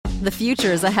The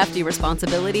future is a hefty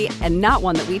responsibility and not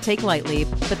one that we take lightly,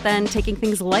 but then taking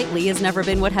things lightly has never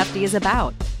been what Hefty is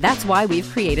about. That's why we've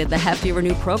created the Hefty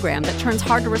Renew program that turns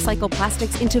hard-to-recycle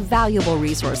plastics into valuable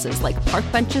resources like park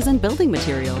benches and building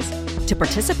materials. To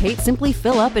participate, simply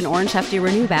fill up an orange Hefty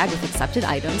Renew bag with accepted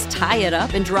items, tie it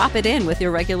up, and drop it in with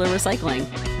your regular recycling.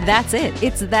 That's it.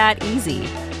 It's that easy.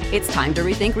 It's time to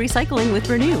rethink recycling with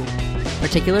Renew.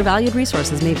 Particular valued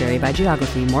resources may vary by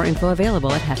geography. More info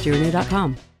available at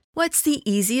heftyrenew.com. What's the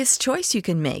easiest choice you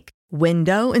can make?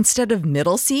 Window instead of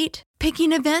middle seat?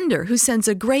 Picking a vendor who sends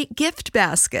a great gift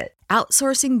basket?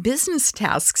 Outsourcing business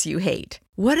tasks you hate?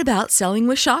 What about selling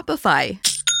with Shopify?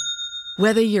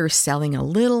 Whether you're selling a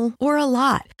little or a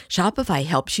lot, Shopify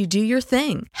helps you do your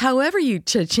thing, however you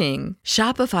cha-ching.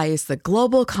 Shopify is the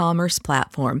global commerce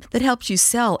platform that helps you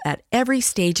sell at every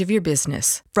stage of your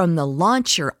business. From the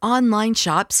launch your online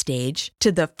shop stage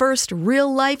to the first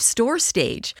real-life store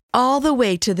stage, all the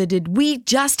way to the did we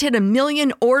just hit a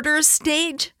million orders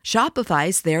stage.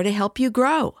 Shopify's there to help you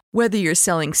grow. Whether you're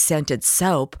selling scented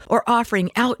soap or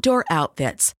offering outdoor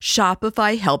outfits,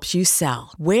 Shopify helps you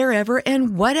sell. Wherever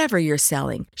and whatever you're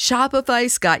selling,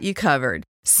 Shopify's got you covered.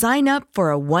 Sign up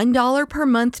for a $1 per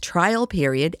month trial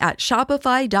period at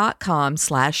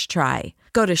shopify.com/try.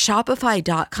 Go to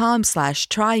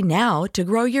shopify.com/try now to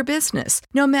grow your business,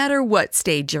 no matter what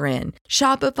stage you're in.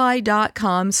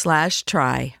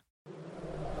 Shopify.com/try.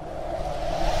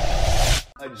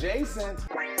 Adjacent.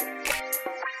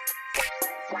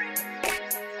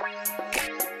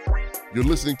 You're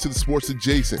listening to the Sports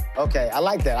Adjacent. Okay, I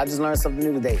like that. I just learned something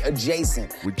new today.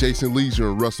 Adjacent. With Jason Leisure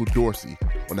and Russell Dorsey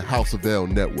on the House of L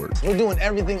Network. We're doing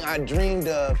everything I dreamed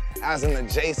of as an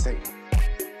adjacent.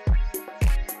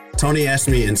 Tony asked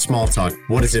me in small talk,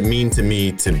 what does it mean to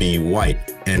me to be white?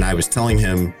 And I was telling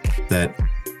him that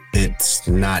it's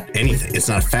not anything. It's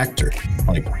not a factor.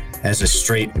 Like, as a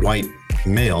straight white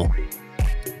male,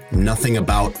 nothing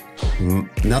innate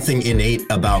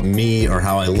about me or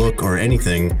how I look or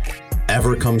anything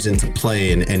ever comes into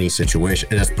play in any situation.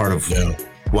 And that's part of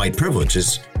white privilege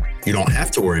is you don't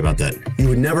have to worry about that. You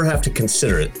would never have to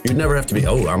consider it. You'd never have to be,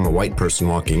 oh, I'm a white person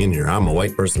walking in here. I'm a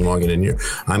white person walking in here.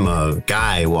 I'm a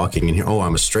guy walking in here. Oh,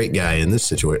 I'm a straight guy in this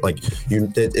situation. Like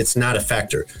it's not a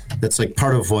factor. That's like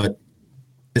part of what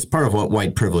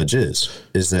white privilege is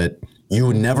that you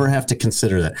would never have to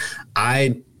consider that.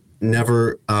 I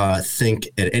never think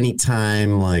at any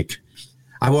time, like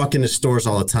I walk into stores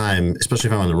all the time, especially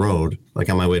if I'm on the road, like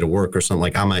on my way to work or something.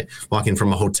 Like I might walk in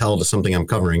from a hotel to something I'm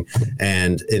covering,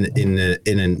 and in a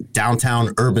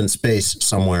downtown urban space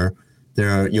somewhere,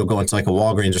 you'll go into like a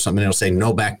Walgreens or something, and it'll say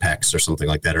no backpacks or something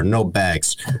like that, or no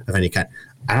bags of any kind.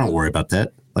 I don't worry about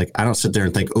that. Like I don't sit there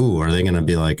and think, ooh, are they going to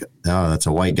be like, oh, that's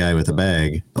a white guy with a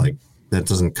bag? Like that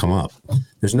doesn't come up.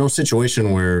 There's no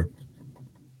situation where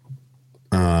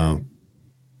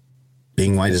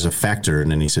being white is a factor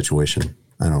in any situation.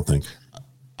 I don't think.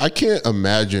 I can't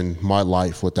imagine my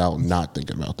life without not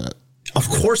thinking about that. Of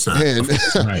course not. And,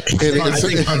 I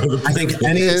think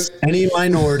any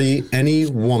minority, any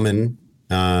woman,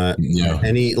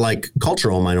 any like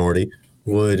cultural minority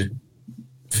would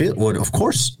of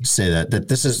course say that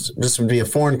this would be a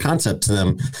foreign concept to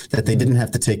them that they didn't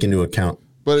have to take into account.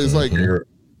 But it's like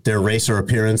their race or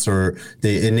appearance or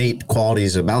the innate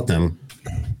qualities about them.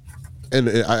 And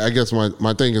I guess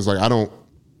my thing is like,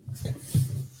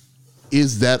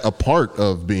 is that a part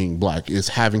of being black, is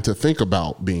having to think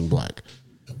about being black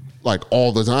like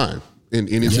all the time in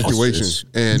any situation?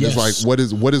 And it's like, what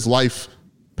is life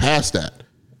past that?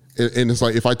 And it's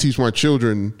like, if I teach my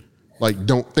children, like,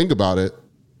 don't think about it,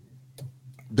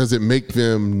 does it make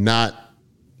them not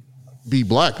be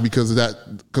black because of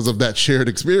that shared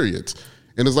experience?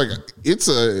 And it's like, it's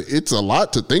a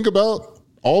lot to think about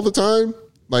all the time.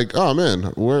 Like, oh man,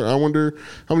 I wonder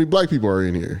how many black people are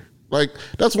in here. Like,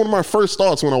 that's one of my first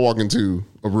thoughts when I walk into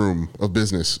a room of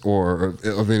business or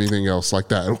of anything else like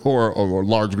that, or a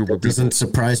large group of people. It doesn't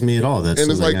surprise me at all. That's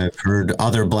something like, I've heard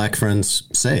other black friends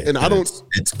say. And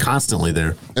it's constantly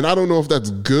there. And I don't know if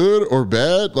that's good or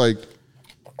bad. Like,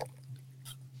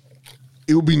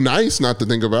 it would be nice not to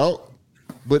think about,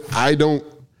 but I don't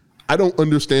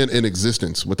understand an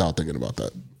existence without thinking about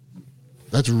that.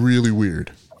 That's really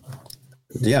weird.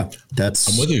 Yeah, I'm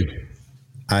with you.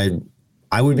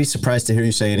 I would be surprised to hear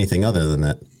you say anything other than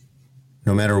that.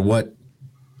 No matter what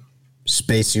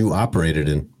space you operated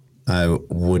in, I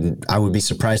would be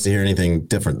surprised to hear anything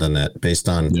different than that based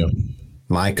on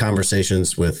my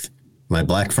conversations with my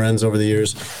black friends over the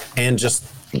years and just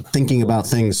thinking about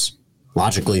things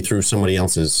logically through somebody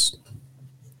else's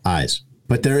eyes.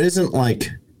 But there isn't like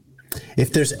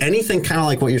If there's anything kind of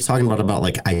like what you're talking about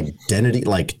like identity,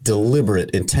 like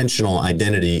deliberate, intentional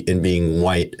identity in being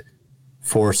white,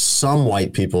 for some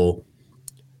white people,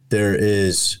 there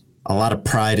is a lot of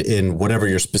pride in whatever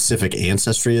your specific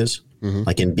ancestry is,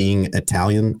 like in being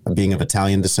Italian, being of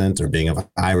Italian descent or being of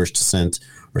Irish descent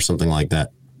or something like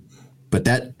that. But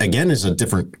that, again, is a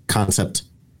different concept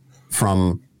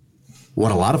from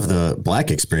what a lot of the Black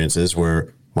experience is,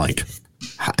 where like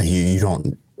a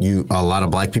lot of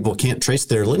Black people can't trace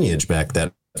their lineage back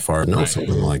that far, know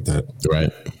something like that.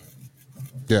 Right.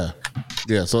 Yeah.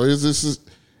 Yeah. So I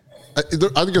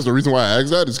think that's the reason why I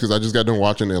asked that is because I just got done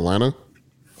watching Atlanta,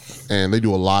 and they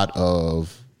do a lot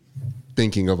of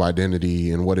thinking of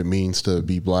identity and what it means to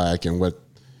be Black and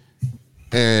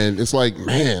it's like,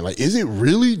 man, like, is it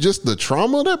really just the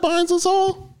trauma that binds us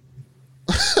all?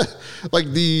 Like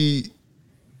the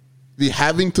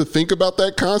having to think about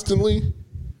that constantly,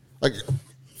 like,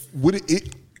 would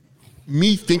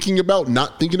me thinking about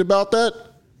not thinking about that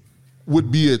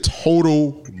would be a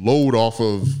total load off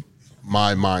of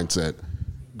my mindset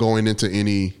going into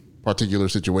any particular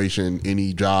situation,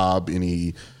 any job,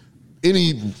 any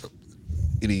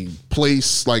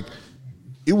place. Like,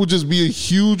 it would just be a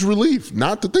huge relief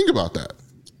not to think about that.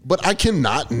 But I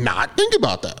cannot not think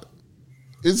about that.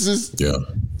 It's just, yeah.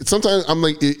 Sometimes I'm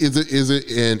like, is it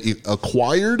an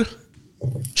acquired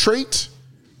trait?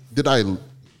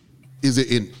 Is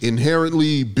it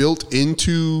inherently built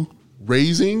into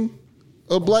raising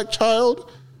a Black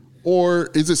child?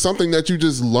 Or is it something that you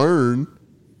just learn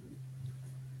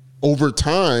over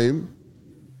time,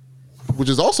 which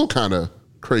is also kind of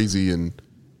crazy and,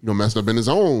 messed up in its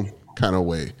own kind of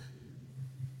way?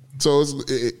 So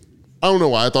I don't know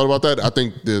why I thought about that. I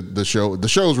think the show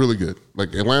is really good.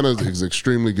 Like, Atlanta is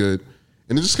extremely good,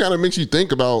 and it just kind of makes you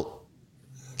think about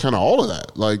kind of all of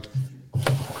that. Like,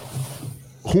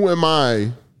 who am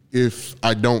I if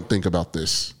I don't think about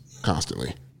this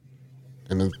constantly?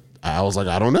 And then I was like,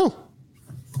 I don't know.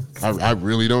 I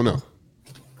really don't know.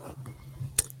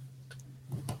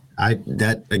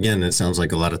 It sounds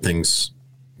like a lot of things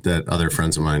that other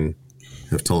friends of mine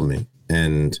have told me.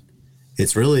 And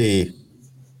it's really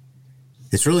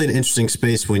an interesting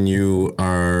space when you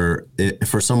are,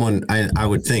 for someone, I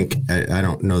would think, I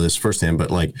don't know this firsthand, but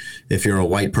like, if you're a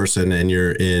white person and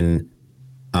you're in,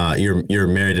 you're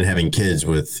married and having kids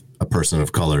with a person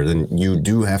of color, then you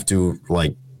do have to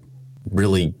like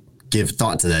really give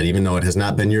thought to that, even though it has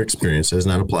not been your experience, it has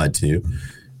not applied to you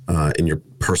in your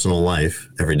personal life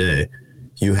every day.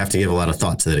 You have to give a lot of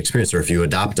thought to that experience. Or if you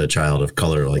adopt a child of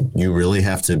color, like, you really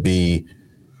have to be.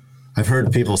 I've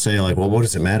heard people say like, well, what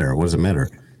does it matter? What does it matter?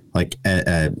 Like,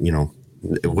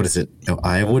 what is it?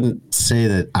 I wouldn't say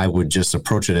that I would just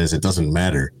approach it as it doesn't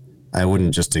matter. I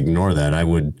wouldn't just ignore that. I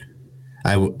would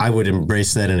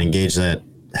embrace that and engage that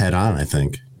head on, I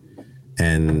think.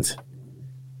 And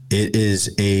it is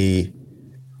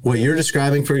what you're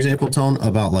describing, for example, Tone,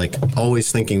 about like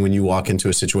always thinking when you walk into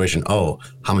a situation, oh,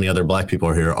 how many other Black people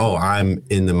are here? Oh, I'm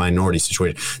in the minority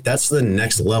situation. That's the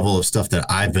next level of stuff that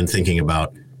I've been thinking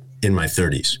about in my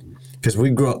 30s. Because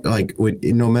we grow up, like,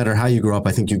 no matter how you grow up,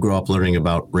 I think you grow up learning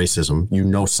about racism. You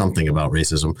know something about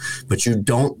racism, but you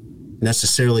don't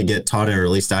necessarily get taught it, or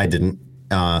at least I didn't,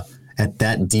 at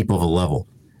that deep of a level.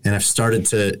 And I've started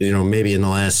to, maybe in the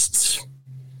last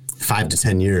 5 to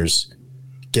 10 years,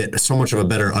 get so much of a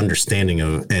better understanding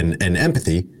of and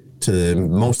empathy to the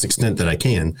most extent that I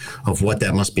can of what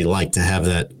that must be like to have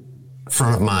that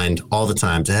front of mind all the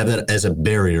time, to have that as a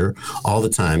barrier all the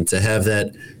time, to have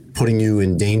that putting you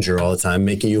in danger all the time,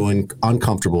 making you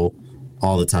uncomfortable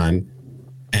all the time.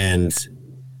 And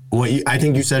I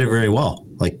think you said it very well.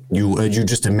 Like, you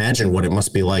just imagine what it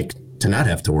must be like to not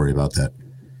have to worry about that.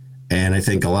 And I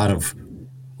think a lot of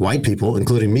white people,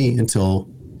 including me, until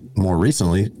more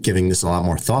recently, giving this a lot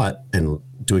more thought and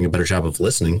doing a better job of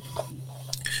listening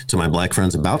to my Black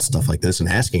friends about stuff like this and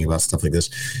asking about stuff like this,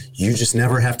 you just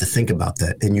never have to think about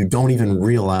that. And you don't even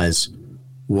realize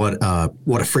what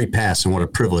a free pass and what a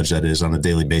privilege that is on a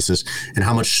daily basis, and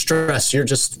how much stress you're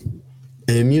just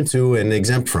immune to and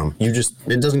exempt from.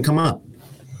 It doesn't come up.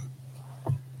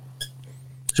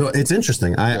 So it's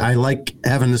interesting. I like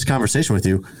having this conversation with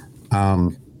you.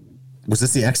 Was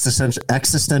this the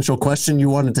existential question you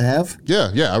wanted to have? Yeah.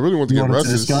 I really want to get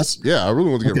Russ's. Yeah, I really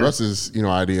want to get Russ's,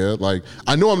 idea. Like,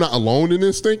 I know I'm not alone in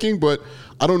this thinking, but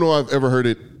I don't know I've ever heard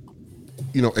it,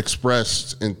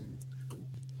 expressed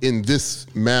in this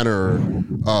manner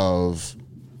of,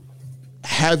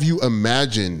 have you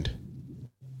imagined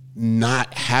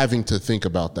not having to think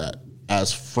about that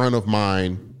as front of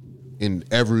mind in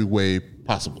every way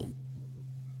possible?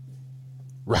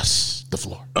 Russ, the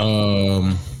floor.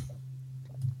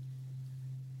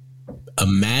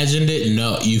 imagined it.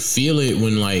 No, you feel it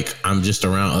when like I'm just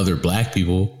around other black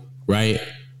people, right?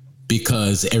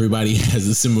 Because everybody has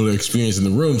a similar experience in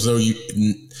the room. So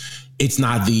it's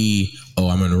not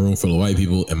I'm in a room full of white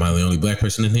people. Am I the only black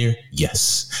person in here?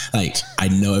 Yes. Like, I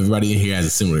know everybody in here has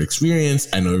a similar experience.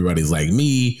 I know everybody's like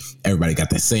me. Everybody got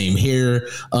the same hair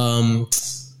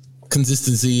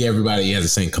consistency. Everybody has the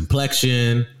same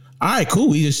complexion. All right, cool.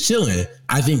 We just chilling.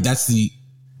 I think that's the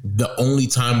only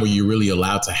time where you're really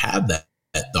allowed to have that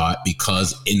thought,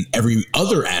 because in every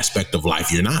other aspect of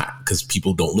life, you're not, because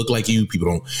people don't look like you. People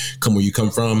don't come where you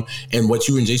come from. And what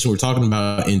you and Jason were talking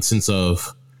about in sense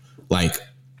of like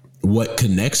what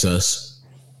connects us,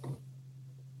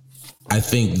 I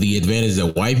think the advantage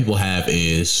that white people have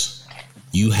is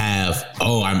you have,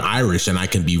 I'm Irish and I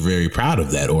can be very proud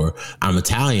of that, or I'm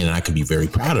Italian and I can be very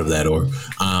proud of that, or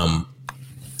I'm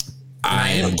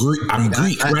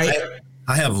Greek, right?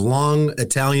 I have long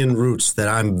Italian roots that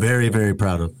I'm very, very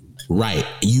proud of. Right.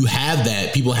 You have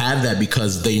that. People have that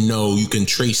because they know you can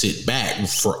trace it back.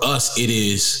 For us, it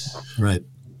is right.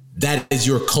 That is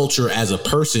your culture as a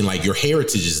person. Like, your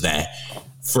heritage is that.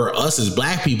 For us as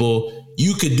black people,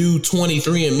 you could do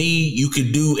 23andMe, you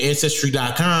could do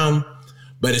Ancestry.com,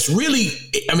 but it's really,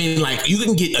 I mean, like, you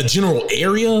can get a general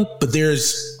area, but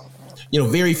there's,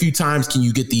 very few times can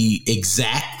you get the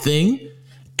exact thing.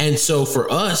 And so for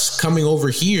us coming over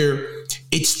here,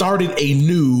 it started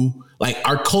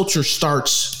our culture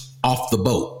starts off the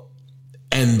boat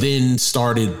and then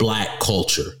started black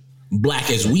culture, black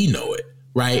as we know it.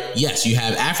 Right. Yes, you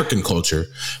have African culture,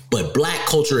 but black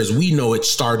culture as we know it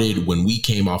started when we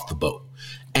came off the boat.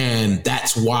 And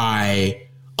that's why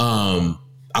a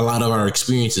lot of our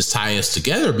experiences tie us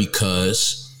together,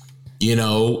 because, a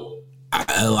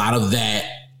lot of that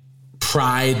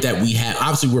pride that we have,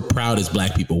 obviously we're proud as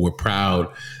black people. We're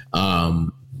proud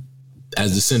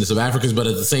as descendants of Africans, but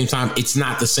at the same time, it's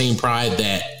not the same pride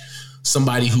that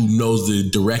somebody who knows the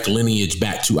direct lineage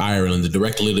back to Ireland, the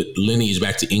direct lineage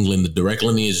back to England, the direct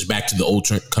lineage back to the old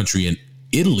country in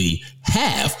Italy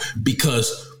have,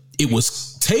 because it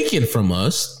was taken from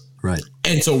us. Right.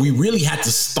 And so we really had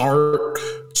to start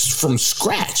from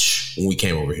scratch when we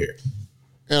came over here.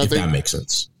 And if that makes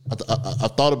sense. I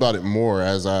thought about it more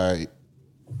as I,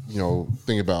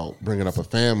 think about bringing up a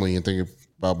family and thinking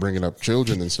about bringing up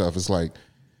children and stuff. It's like,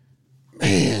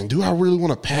 man, do I really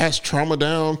want to pass trauma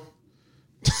down?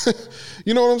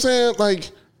 You know what I'm saying?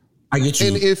 Like, I get you.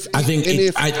 And I think it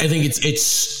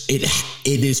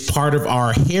is part of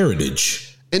our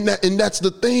heritage. And that's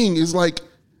the thing, is like,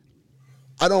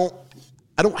 I don't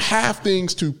have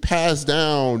things to pass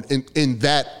down in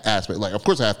that aspect. Like, of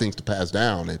course I have things to pass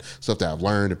down and stuff that I've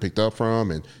learned and picked up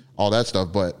from and all that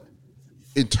stuff. But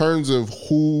in terms of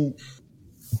who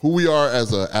we are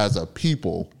as a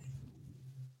people,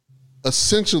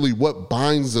 essentially what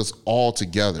binds us all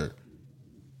together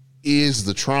is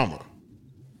the trauma.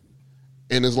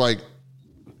 And it's like,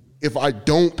 if I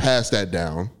don't pass that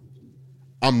down,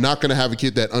 I'm not going to have a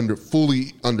kid that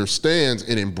fully understands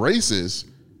and embraces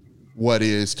what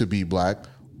is to be black.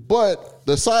 But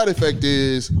the side effect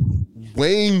is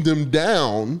weighing them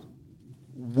down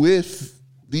with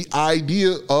the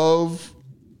idea of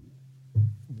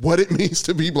what it means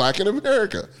to be black in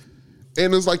America.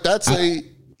 And it's like,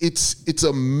 it's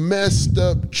a messed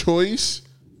up choice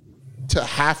to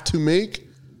have to make.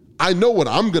 I know what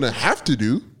I'm going to have to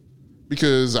do,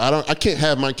 because I can't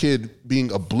have my kid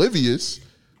being oblivious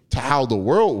to how the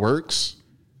world works.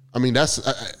 I mean, that's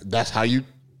how you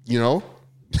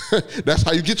that's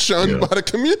how you get shunned by the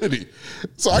community.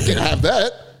 So I can't have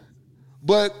that.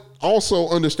 But also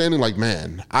understanding, like,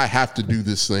 man, I have to do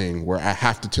this thing where I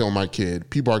have to tell my kid,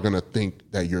 people are going to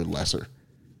think that you're lesser.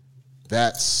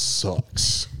 That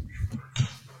sucks.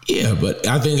 Yeah, but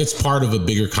I think it's part of a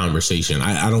bigger conversation.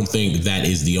 I don't think that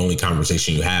is the only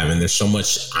conversation you have. And there's so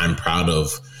much I'm proud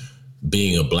of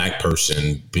being a black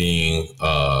person, being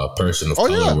a person of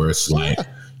color, where it's like,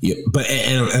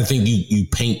 and I think you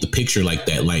paint the picture like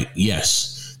that. Like,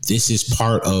 yes, this is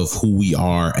part of who we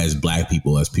are as black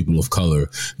people, as people of color.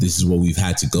 This is what we've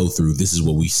had to go through. This is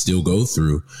what we still go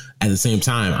through. At the same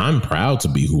time, I'm proud to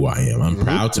be who I am. I'm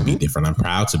proud to be different. I'm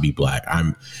proud to be black.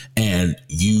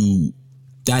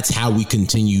 That's how we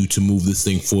continue to move this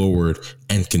thing forward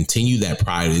and continue that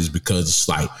pride, is because it's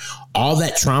like all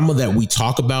that trauma that we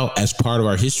talk about as part of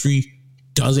our history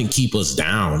doesn't keep us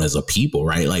down as a people,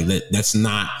 right? Like that's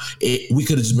not it. We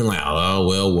could have just been like, oh,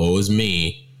 well, woe is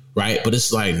me. Right. But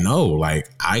it's like, no, like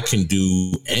I can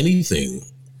do anything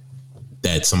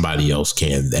that somebody else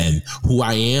can. And who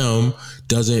I am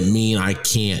doesn't mean I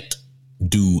can't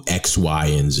do X, Y,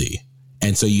 and Z.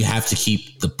 And so you have to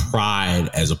keep the pride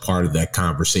as a part of that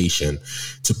conversation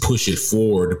to push it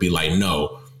forward, to be like,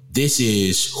 no, this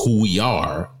is who we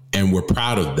are. And we're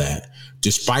proud of that.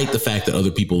 Despite the fact that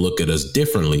other people look at us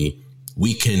differently,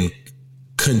 we can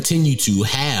continue to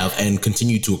have and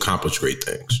continue to accomplish great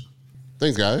things.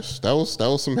 Thanks, guys. That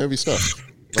was some heavy stuff.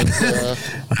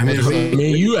 I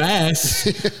mean, you asked.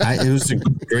 It was a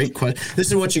great question. This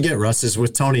is what you get, Russ, is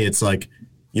with Tony. It's like,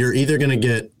 you're either going to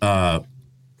get,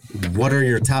 what are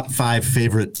your top 5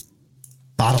 favorite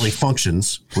bodily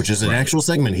functions, which is an actual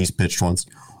segment he's pitched once,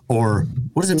 or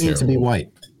what does it mean to be white?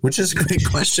 Which is a great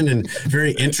question and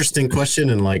very interesting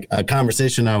question, and like a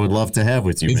conversation I would love to have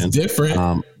with you, man. It's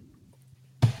different.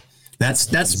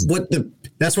 That's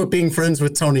what being friends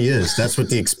with Tony is. That's what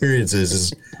the experience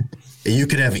is you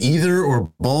could have either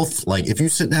or both. Like if you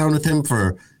sit down with him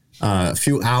for a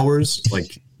few hours,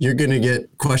 like you're going to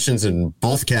get questions in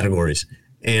both categories,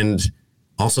 and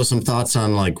also some thoughts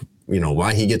on like, you know,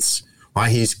 why he's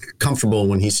comfortable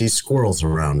when he sees squirrels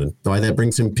around and why that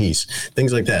brings him peace.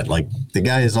 Things like that. Like the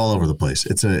guy is all over the place.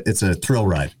 It's a thrill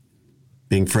ride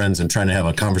being friends and trying to have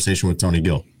a conversation with Tony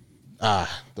Gill. The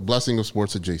blessing of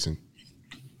Sports Adjacent.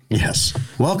 Yes.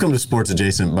 Welcome to Sports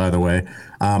Adjacent, by the way.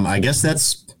 I guess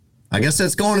that's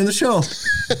going in the show.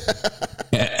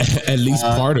 At least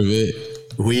part of it.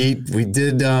 We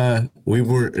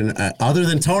were other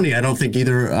than Tony, I don't think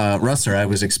either Russ or I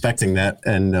was expecting that.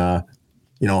 And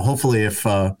you know, hopefully if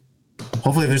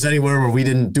there's anywhere where we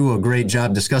didn't do a great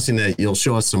job discussing that, you'll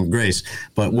show us some grace.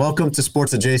 But welcome to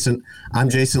Sports Adjacent. I'm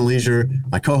Jason Leisure,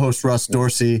 my co-host Russ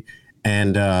Dorsey,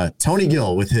 and Tony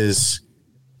Gill with his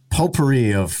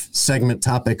potpourri of segment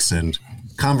topics and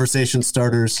conversation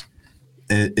starters.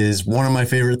 It is one of my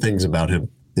favorite things about him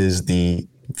is the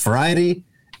variety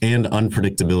and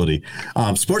unpredictability.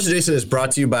 Sports Adjacent is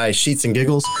brought to you by Sheets and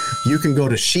Giggles. You can go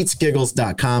to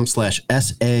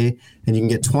sheetsgiggles.com/SA and you can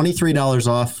get $23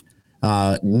 off.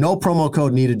 No promo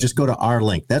code needed. Just go to our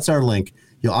link. That's our link.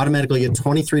 You'll automatically get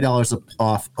 $23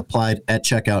 off applied at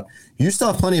checkout. You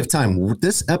still have plenty of time.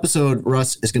 This episode,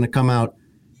 Russ, is going to come out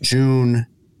June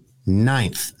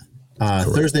 9th,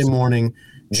 Thursday morning,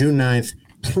 June 9th.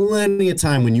 Plenty of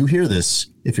time when you hear this.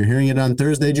 If you're hearing it on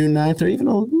Thursday, June 9th, or even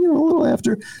a little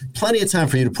after, plenty of time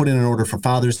for you to put in an order for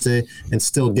Father's Day and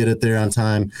still get it there on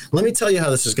time. Let me tell you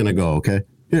how this is going to go, okay?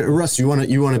 Here, Russ, you want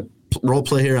to role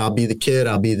play here? I'll be the kid.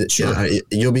 I'll be the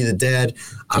you'll be the dad.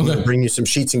 I'm going to bring you some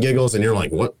Sheets and Giggles, and you're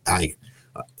like, what?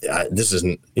 This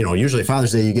isn't, usually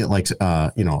Father's Day you get like,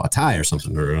 a tie or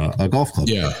something or a golf club.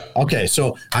 Yeah. Okay,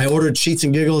 so I ordered Sheets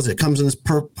and Giggles. It comes in this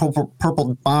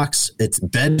purple box. It's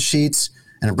bed sheets,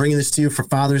 and I'm bringing this to you for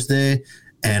Father's Day.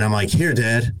 And I'm like, here,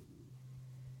 Dad.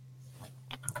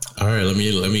 All right, let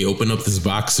me open up this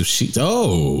box of sheets.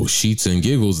 Oh, Sheets and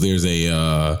Giggles. There's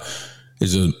a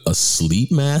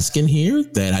sleep mask in here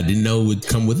that I didn't know would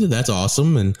come with it. That's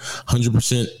awesome. And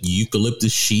 100%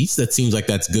 eucalyptus sheets. That seems like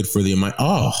that's good for the amount.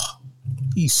 Oh,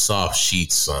 these soft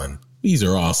sheets, son. These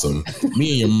are awesome.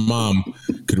 Me and your mom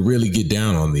could really get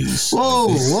down on these.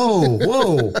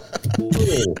 Whoa.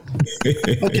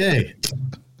 Okay.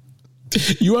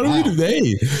 You want to read it?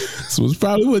 Hey, so it's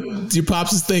probably what your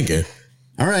pops is thinking.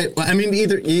 All right. Well, I mean,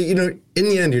 either, in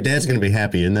the end, your dad's going to be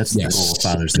happy, and that's the goal of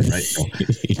Father's Day, right? So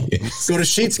Yes. Go to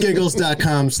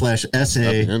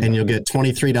sheetsgiggles.com/SA, and you'll get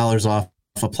 $23 off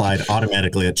applied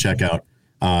automatically at checkout.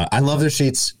 I love their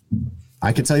sheets.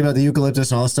 I can tell you about the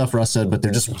eucalyptus and all the stuff Russ said, but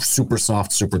they're just super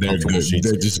soft, super comfortable sheets.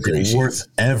 They're just great sheets. Worth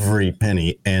every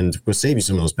penny, and we'll save you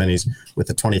some of those pennies with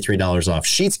the $23 off.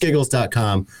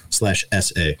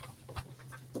 sheetsgiggles.com/SA.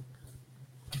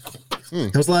 There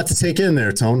was a lot to take in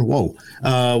there, Tone. Whoa.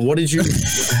 What did you,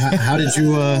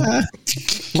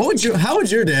 how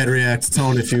would your dad react,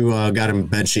 Tone, if you got him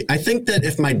bed sheet? I think that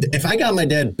if I got my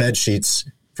dad bed sheets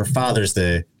for Father's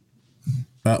Day,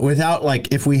 without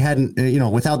if we hadn't,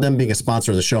 without them being a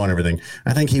sponsor of the show and everything,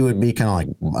 I think he would be kind of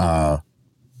like,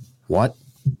 what?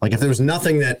 Like if there was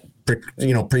nothing that,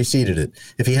 preceded it.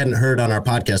 If he hadn't heard on our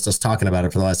podcast us talking about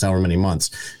it for the last however many months,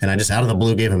 and I just out of the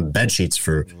blue gave him bed sheets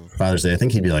for Father's Day, I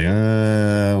think he'd be like,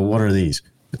 what are these?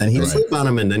 But then he'd sleep on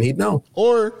them, and then he'd know.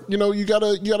 Or you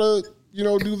gotta do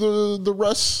the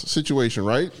Russ situation,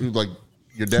 right? Like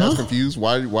your dad's confused.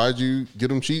 Why'd you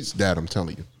get him sheets? Dad, I'm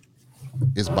telling you,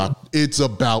 it's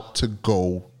about to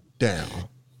go down.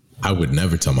 I would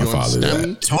never tell my father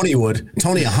that. Tony would.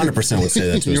 Tony 100% would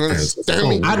say that to his parents.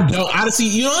 I don't.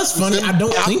 Honestly, what's funny? I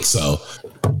don't think so.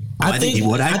 I think he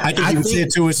would. I think he would say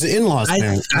it to his in-laws'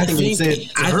 parents. I think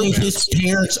his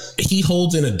parents, he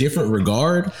holds in a different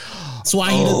regard. That's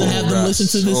why he doesn't have them listen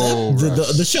to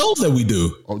the shows that we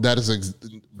do. Oh, that is.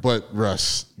 But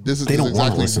Russ, this is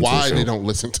exactly why they don't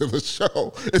listen to the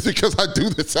show. It's because I do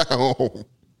this at home.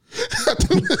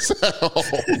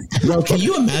 Bro, can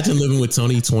you imagine living with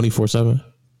Tony 24/7?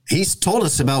 He's told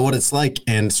us about what it's like,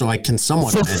 and so I can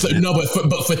somewhat imagine.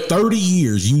 But for 30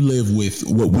 years, you live with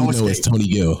what we know as Tony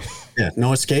Gill. Yeah,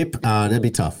 no escape. That'd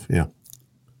be tough. Yeah.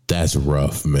 That's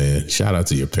rough, man. Shout out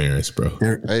to your parents, bro.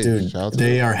 Dude,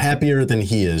 they are happier than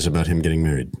he is about him getting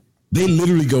married. They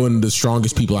literally go into the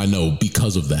strongest people I know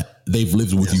because of that. They've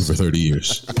lived with you for 30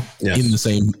 years in the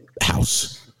same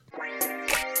house.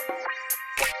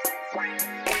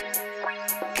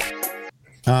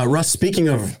 Russ, speaking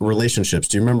of relationships,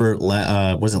 do you remember,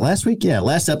 was it last week? Yeah,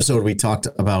 last episode we talked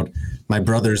about my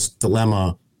brother's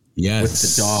dilemma with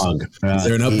the dog. Is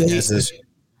there an update?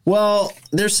 Well,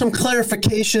 there's some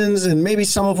clarifications and maybe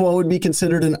some of what would be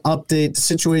considered an update. The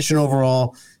situation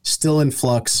overall still in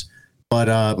flux,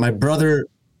 but my brother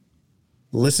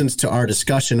listened to our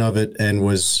discussion of it and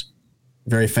was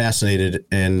very fascinated.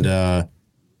 And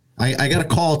I got a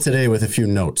call today with a few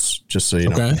notes, just so you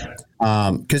know.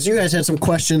 Because you guys had some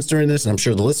questions during this, and I'm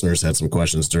sure the listeners had some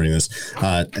questions during this.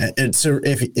 And so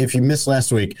if you missed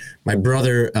last week, my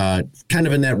brother, kind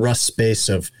of in that Russ space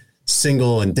of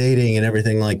single and dating and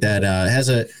everything like that, has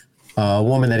a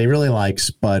woman that he really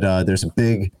likes, but there's a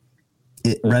big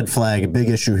red flag, a big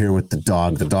issue here with the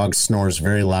dog. The dog snores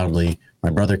very loudly. My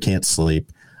brother can't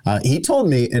sleep. He told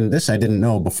me, and this I didn't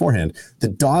know beforehand, the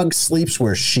dog sleeps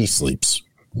where she sleeps,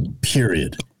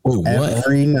 period. Oh,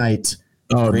 every night.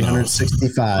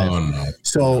 365. No. Oh, no.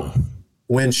 So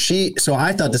so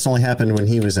I thought this only happened when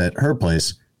he was at her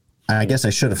place. I guess I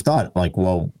should have thought, like,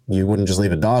 well, you wouldn't just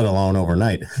leave a dog alone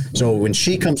overnight. So when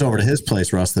she comes over to his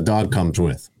place, Russ, the dog comes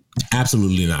with.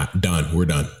 Absolutely not. Done. We're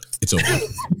done. It's over.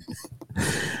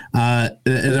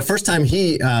 The first time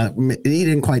he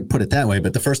didn't quite put it that way,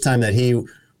 but the first time that he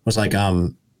was like,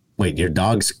 wait, your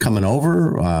dog's coming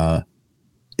over?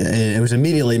 It was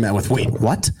immediately met with, wait,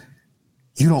 what?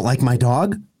 You don't like my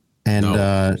dog? And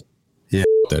yeah,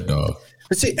 that dog.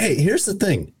 But see, hey, here's the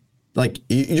thing. Like,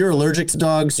 you're allergic to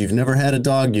dogs. You've never had a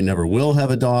dog. You never will have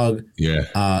a dog.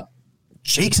 Yeah.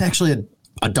 Jake's actually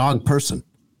a dog person.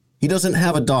 He doesn't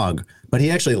have a dog, but he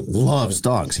actually loves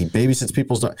dogs. He babysits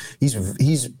people's dogs.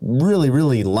 He's really,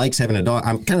 really likes having a dog.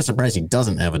 I'm kind of surprised he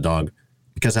doesn't have a dog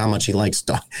because of how much he likes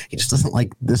dog. He just doesn't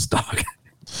like this dog.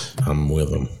 I'm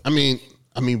with him. I mean,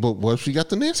 but what if she got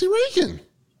the Nancy Reagan?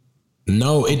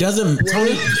 No, it doesn't.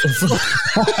 Tony.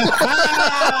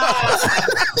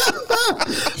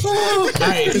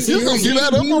 Right, you gonna give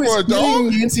that up for a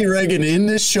dog? Nancy Reagan in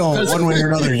this show, one way or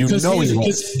another. You know he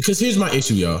won't. Because here's my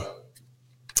issue, y'all.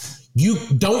 You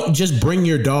don't just bring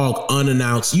your dog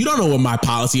unannounced. You don't know what my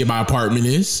policy at my apartment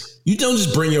is. You don't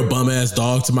just bring your bum ass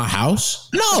dog to my house.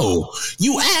 No,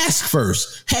 you ask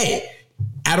first. Hey,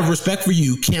 out of respect for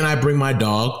you, can I bring my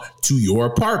dog to your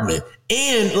apartment?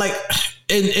 And like.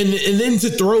 And then to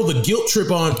throw the guilt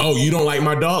trip on, oh, you don't like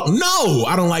my dog? No,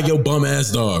 I don't like your bum ass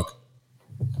dog.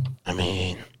 I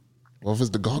mean, what if it's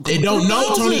the dog? They don't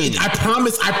know, Tony. I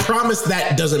promise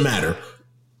that doesn't matter.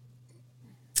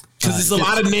 Because there's a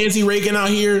lot of Nancy Reagan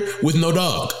out here with no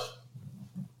dog.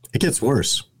 It gets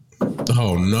worse.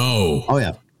 Oh, no. Oh,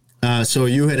 yeah. So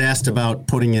you had asked about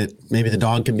putting it, maybe the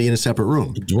dog could be in a separate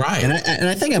room. Right. And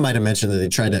I think I might have mentioned that they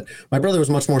tried to, my brother was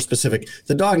much more specific.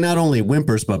 The dog not only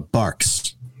whimpers, but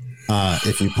barks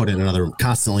if you put it in another room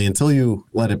constantly until you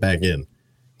let it back in.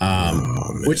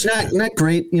 Which not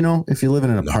great, you know, if you live in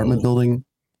an apartment building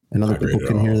and other people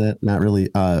can hear that. Not really.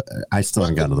 I still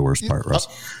haven't gotten to the worst part, Russ.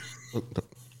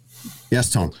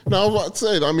 Yes, Tom. No, I was about to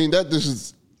say, I mean, this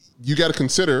is, you got to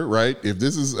consider, right? If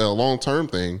this is a long-term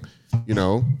thing, you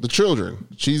know, the children.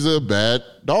 She's a bad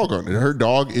dog owner. Her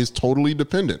dog is totally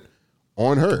dependent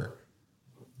on her.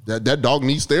 That dog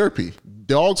needs therapy.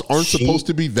 Dogs aren't supposed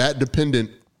to be that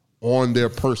dependent on their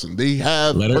person. They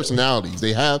have personalities.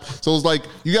 So it's like,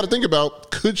 you got to think about,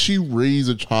 could she raise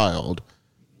a child?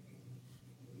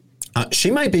 She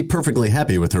might be perfectly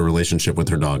happy with her relationship with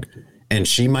her dog. And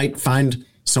she might find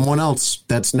someone else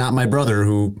that's not my brother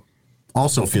who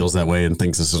also feels that way and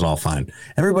thinks this is all fine.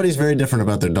 Everybody's very different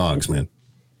about their dogs, man.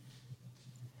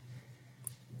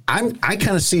 I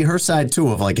kind of see her side too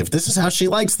of like, if this is how she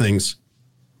likes things,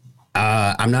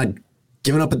 I'm not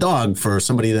giving up a dog for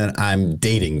somebody that I'm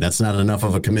dating. That's not enough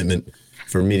of a commitment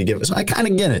for me to give. So I kind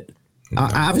of get it.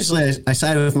 Obviously, I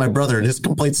sided with my brother, and his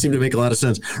complaints seem to make a lot of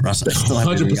sense. Russ, I still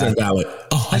haven't 100% valid.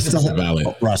 100%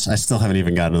 valid. Russ, I still haven't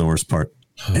even gotten to the worst part.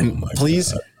 And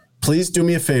please do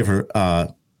me a favor,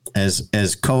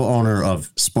 as co-owner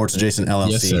of Sports Adjacent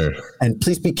LLC, yes, sir. And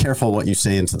please be careful what you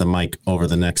say into the mic over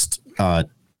the next 2 minutes.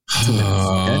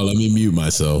 Okay? Let me mute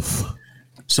myself.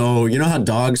 So you know how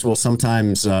dogs will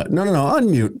sometimes no,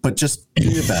 unmute, but just do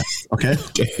your best, okay?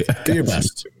 Do your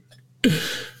best.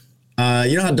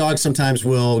 You know how dogs sometimes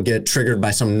will get triggered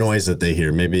by some noise that they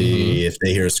hear, maybe if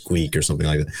they hear a squeak or something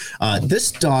like that.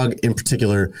 This dog in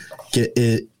particular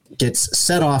gets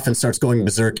set off and starts going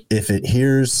berserk if it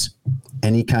hears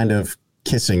any kind of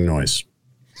kissing noise.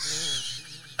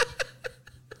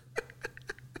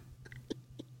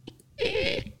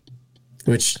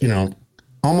 Which, you know,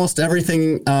 almost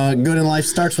everything good in life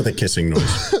starts with a kissing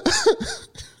noise.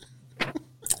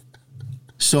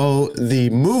 So the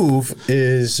move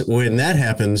is when that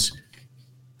happens,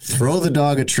 throw the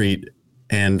dog a treat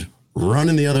and run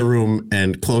in the other room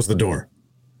and close the door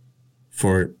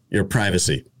for your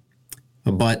privacy.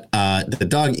 But the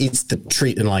dog eats the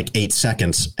treat in like 8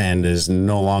 seconds and is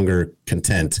no longer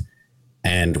content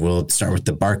and will start with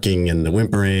the barking and the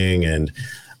whimpering. And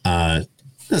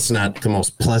that's not the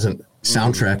most pleasant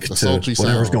soundtrack to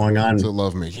whatever's going on. To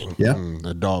lovemaking. Yeah.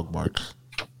 The dog bark.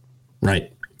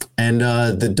 Right. And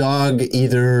the dog,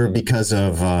 either because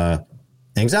of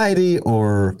anxiety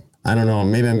or, I don't know,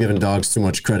 maybe I'm giving dogs too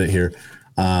much credit here,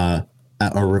 or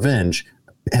revenge,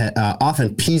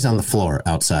 often pees on the floor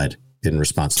outside in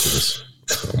response to this.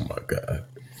 Oh, my God.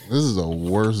 This is the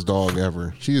worst dog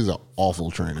ever. She is an awful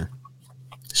trainer.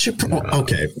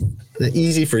 Okay.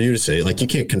 Easy for you to say. Like, you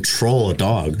can't control a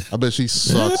dog. I bet she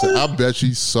sucks. I bet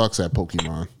she sucks at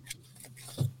Pokemon.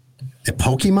 A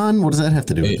Pokemon? What does that have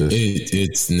to do with this?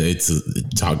 It's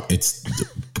not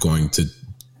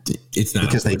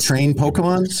because they train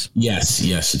Pokemons? Yes,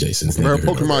 Jason. Her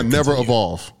Pokemon never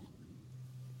evolve.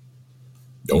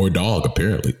 Or dog,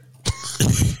 apparently.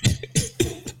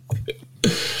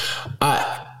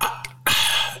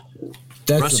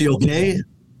 Russ, you okay?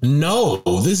 No,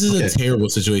 this is a terrible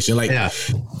situation. Like,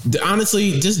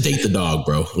 honestly, just date the dog,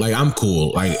 bro. Like, I'm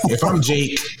cool. Like, if I'm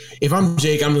Jake,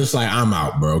 I'm just like, I'm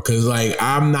out, bro. Cause like,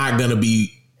 I'm not gonna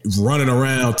be running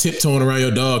around, tiptoeing around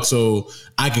your dog so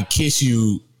I could kiss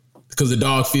you because the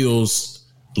dog feels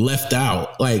left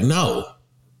out. Like, no,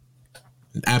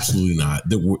 absolutely not.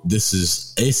 This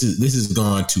has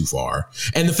gone too far.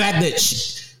 And the fact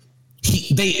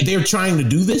that they're trying to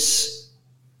do this.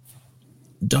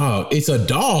 Dog, it's a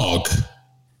dog.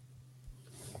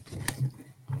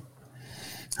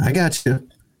 I got you.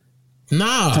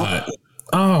 Nah.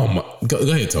 Oh my. Go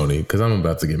ahead, Tony, because I'm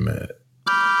about to get mad.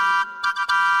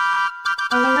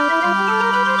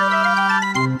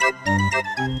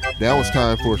 Now it's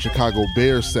time for a Chicago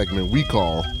Bears segment we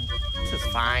call This is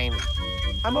fine.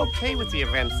 I'm okay with the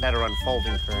events that are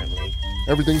unfolding currently.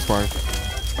 Everything's fine.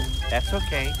 That's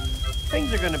okay.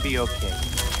 Things are going to be okay.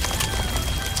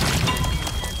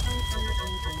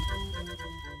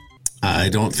 I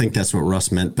don't think that's what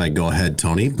Russ meant by go ahead,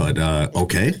 Tony, but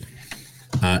okay.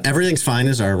 Everything's fine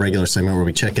is our regular segment where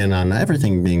we check in on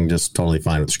everything being just totally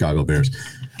fine with the Chicago Bears.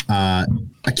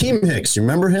 Akeem Hicks, you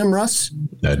remember him, Russ?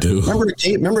 I do.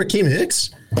 Remember Akeem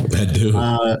Hicks? I do.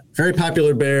 Very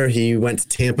popular Bear. He went to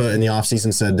Tampa in the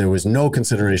offseason, said there was no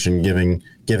consideration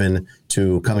given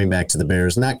to coming back to the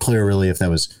Bears. Not clear really if that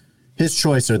was his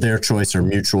choice or their choice or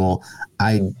mutual.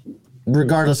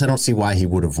 Regardless, I don't see why he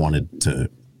would have wanted to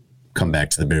come back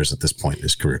to the Bears at this point in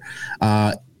his career.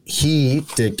 He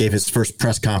gave his first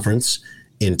press conference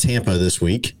in Tampa this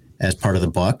week as part of the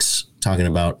Bucs, talking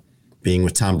about being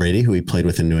with Tom Brady, who he played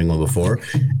with in New England before.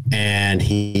 And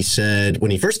he said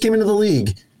when he first came into the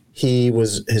league,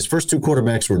 his first two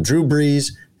quarterbacks were Drew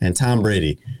Brees and Tom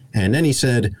Brady. And then he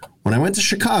said, when I went to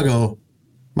Chicago,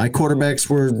 my quarterbacks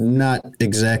were not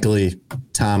exactly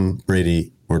Tom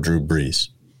Brady or Drew Brees.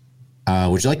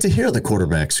 Would you like to hear the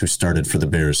quarterbacks who started for the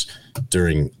Bears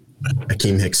during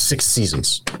Akeem Hicks' 6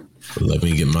 seasons? Let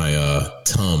me get my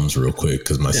Tums real quick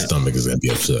because my stomach is going to be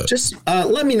upset. Just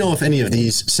let me know if any of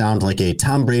these sound like a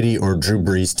Tom Brady or Drew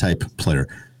Brees type player.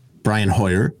 Brian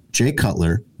Hoyer, Jay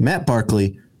Cutler, Matt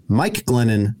Barkley, Mike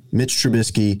Glennon, Mitch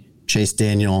Trubisky, Chase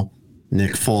Daniel,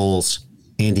 Nick Foles,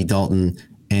 Andy Dalton,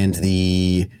 and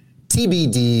the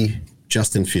TBD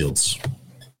Justin Fields.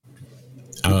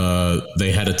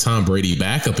 They had a Tom Brady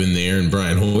backup in there and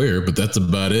Brian Hoyer, but that's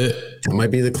about it. That might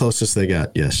be the closest they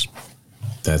got, yes.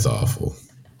 That's awful.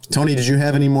 Tony, did you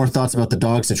have any more thoughts about the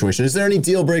dog situation? Is there any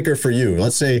deal breaker for you?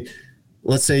 Let's say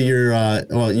you're,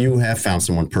 you have found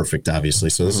someone perfect, obviously,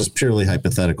 so this is purely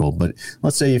hypothetical, but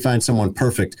let's say you find someone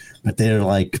perfect, but they're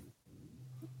like,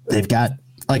 they've got,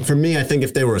 like for me, I think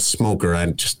if they were a smoker, I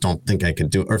just don't think I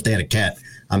could do it. Or if they had a cat,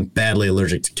 I'm badly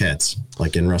allergic to cats,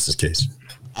 like in Russ's case.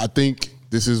 I think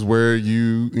this is where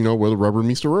where the rubber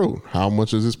meets the road. How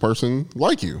much does this person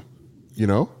like you?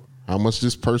 How much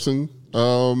this person,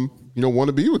 want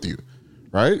to be with you?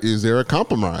 right? Is there a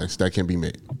compromise that can be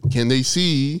made? Can they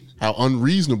see how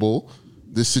unreasonable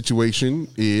this situation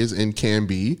is and can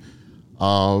be?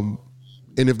 And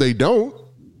if they don't,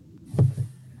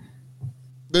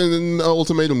 then an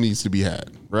ultimatum needs to be had,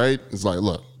 right? It's like,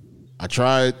 look, I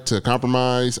tried to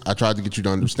compromise. I tried to get you to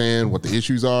understand what the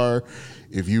issues are.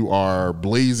 If you are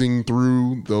blazing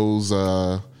through those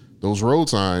road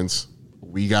signs,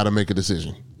 we got to make a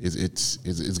decision.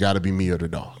 It's got to be me or the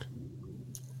dog.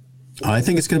 I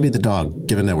think it's going to be the dog,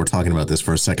 given that we're talking about this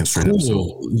for a second straight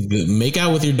episode. Make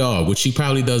out with your dog, which she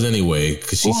probably does anyway,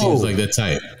 because she seems like that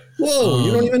type. Whoa,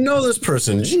 you don't even know this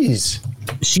person. Jeez.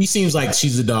 She seems like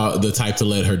she's the type to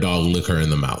let her dog lick her in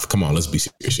the mouth. Come on, let's be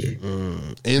serious here.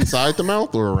 Inside the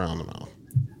mouth or around the mouth?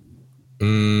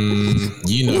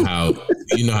 You know how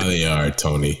they are,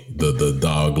 Tony. The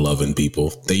dog loving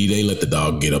people. They let the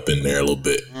dog get up in there a little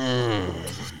bit.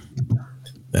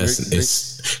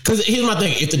 It's because here's my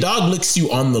thing: if the dog licks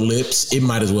you on the lips, it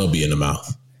might as well be in the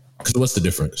mouth. Because what's the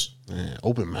difference? Man,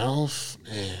 open mouth.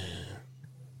 Man.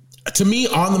 To me,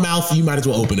 on the mouth, you might as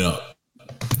well open it up.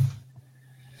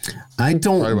 I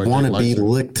don't want to be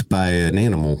licked by an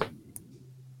animal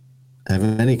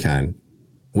of any kind.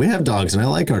 We have dogs, and I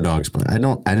like our dogs, but I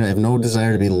have no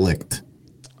desire to be licked.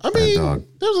 I mean,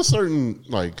 there's a certain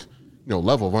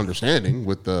level of understanding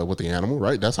with the animal,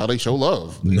 right? That's how they show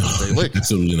love. No, they lick.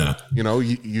 Absolutely not.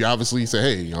 You obviously say,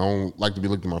 hey, I don't like to be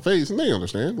licked in my face, and they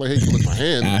understand. Like, hey, you lick my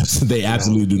hand. They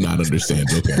absolutely do not understand.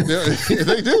 Okay.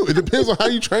 They do. It depends on how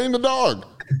you train the dog.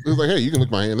 It's like, hey, you can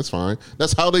lick my hand. That's fine.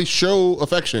 That's how they show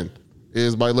affection,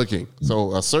 is by licking.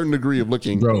 So a certain degree of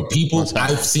licking. Bro,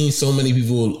 I've seen so many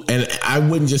people, and I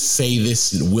wouldn't just say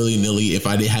this willy-nilly if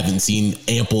I haven't seen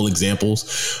ample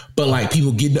examples, but like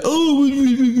people getting,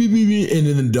 and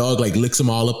then the dog like licks them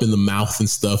all up in the mouth and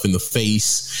stuff, in the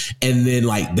face, and then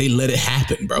like they let it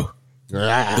happen, bro.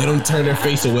 They don't turn their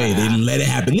face away. They let it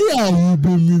happen.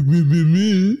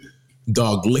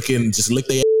 Dog licking, just lick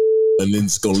their and then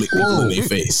just go lick people in their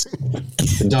face.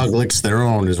 The dog licks their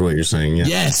own, is what you're saying. Yeah.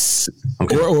 Yes.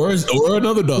 Okay. Or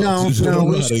another dog.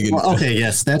 Okay,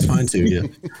 yes, that's fine too. Yeah.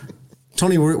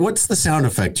 Tony, what's the sound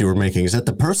effect you were making? Is that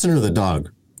the person or the dog?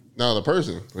 No, the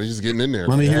person. They're just getting in there.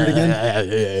 Let me hear it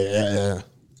again.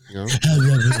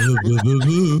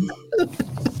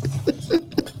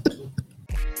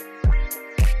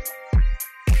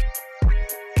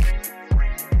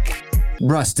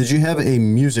 Russ, did you have a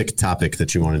music topic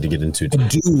that you wanted to get into today? I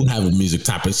do have a music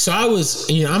topic. So I'm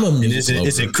a music lover.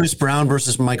 Is it Chris Brown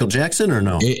versus Michael Jackson or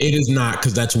no? It is not,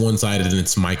 because that's one-sided and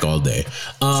it's Mike all day.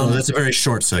 So that's a very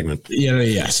short segment.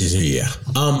 Yeah.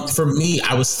 For me,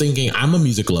 I was thinking, I'm a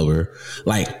music lover.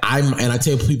 And I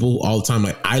tell people all the time,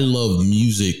 like, I love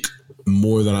music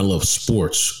more than I love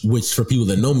sports, which for people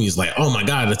that know me is like, oh my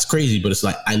God, that's crazy. But it's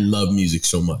like, I love music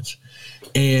so much.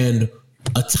 And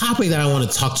a topic that I want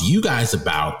to talk to you guys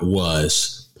about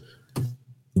was,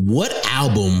 what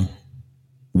album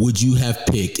would you have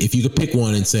picked if you could pick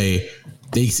one and say,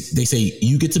 they say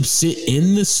you get to sit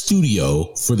in the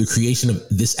studio for the creation of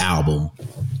this album.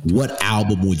 What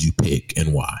album would you pick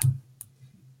and why?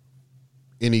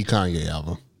 Any Kanye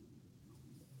album.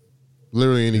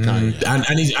 Literally any Kanye.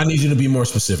 I need you to be more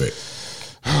specific.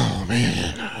 Oh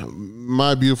man.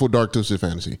 My Beautiful Dark Twisted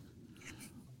Fantasy.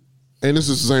 And this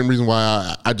is the same reason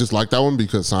why I just like that one,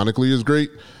 because sonically is great.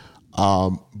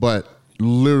 But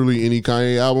literally any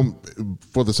Kanye album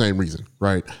for the same reason,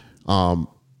 right?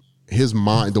 His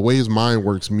mind, the way his mind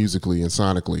works musically and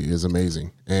sonically is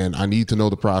amazing. And I need to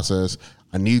know the process.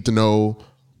 I need to know,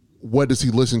 what does he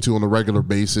listen to on a regular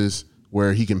basis,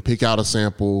 where he can pick out a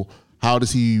sample. How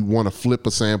does he want to flip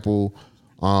a sample?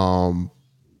 How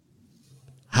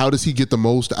does he get the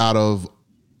most out of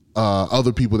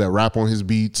other people that rap on his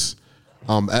beats?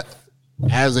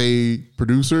 As a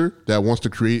producer that wants to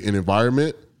create an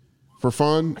environment for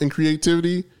fun and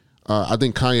creativity, I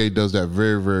think Kanye does that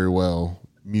very, very well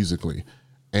musically.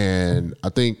 And I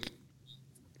think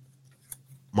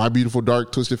My Beautiful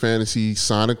Dark Twisted Fantasy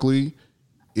sonically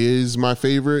is my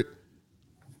favorite.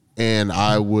 And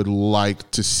I would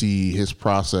like to see his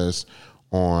process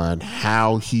on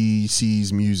how he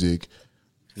sees music,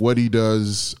 what he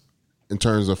does in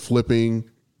terms of flipping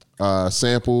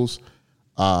samples,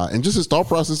 and just his thought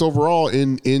process overall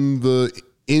in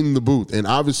the booth. And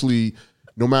obviously,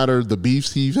 no matter the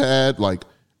beefs he's had, like,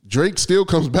 Drake still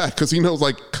comes back because he knows,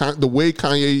 like, the way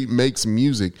Kanye makes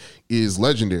music is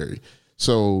legendary.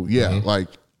 So yeah, like,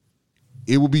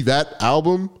 it would be that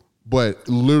album, but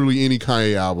literally any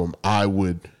Kanye album, I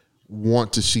would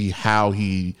want to see how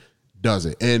he does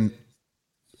it. And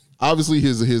Obviously,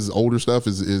 his older stuff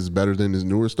is better than his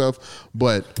newer stuff,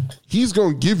 but he's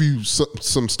going to give you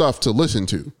some stuff to listen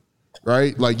to,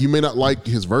 right? Like, you may not like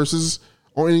his verses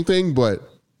or anything, but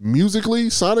musically,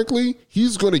 sonically,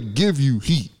 he's going to give you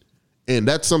heat. And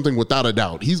that's something without a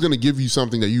doubt. He's going to give you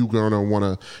something that you're going to want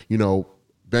to, you know,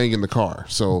 bang in the car.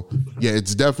 So, yeah,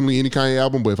 it's definitely any kind of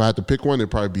album, but if I had to pick one, it'd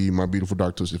probably be My Beautiful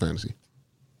Dark Twisted Fantasy.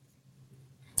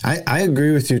 I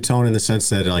agree with you, Tone, in the sense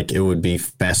that like it would be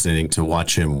fascinating to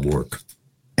watch him work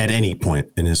at any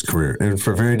point in his career, and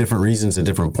for very different reasons at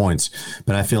different points.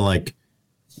 But I feel like,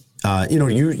 you know,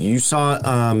 you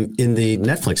saw in the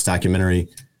Netflix documentary,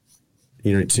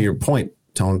 you know, to your point,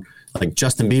 Tone, like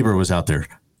Justin Bieber was out there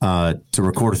to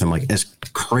record with him. Like, as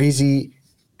crazy,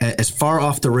 as far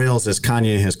off the rails as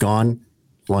Kanye has gone,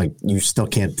 like, you still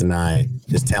can't deny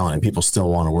his talent, and people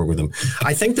still want to work with him.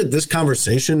 I think that this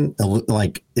conversation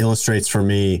like illustrates for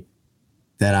me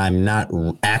that I'm not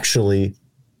actually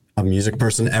a music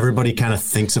person. Everybody kind of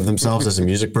thinks of themselves as a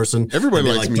music person. Everybody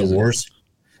likes like music. The worst.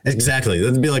 Exactly.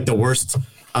 That'd be like the worst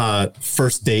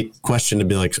first date question to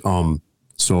be like,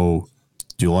 so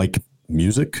do you like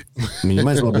music? I mean, you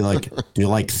might as well be like, do you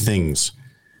like things?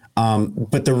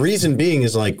 But the reason being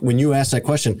is, like, when you ask that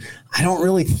question, I don't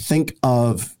really think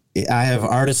of, I have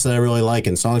artists that I really like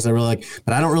and songs that I really like,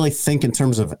 but I don't really think in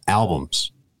terms of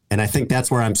albums. And I think that's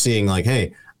where I'm seeing, like,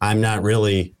 hey, I'm not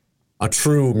really a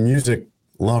true music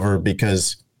lover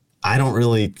because I don't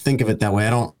really think of it that way.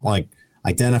 I don't like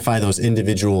identify those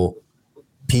individual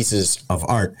pieces of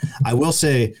art. I will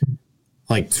say,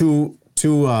 like, two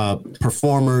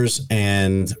performers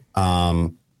and,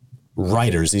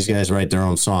 writers. These guys write their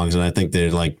own songs, and I think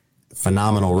they're like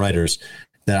phenomenal writers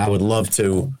that I would love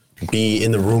to be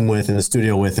in the room with, in the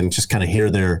studio with, and just kind of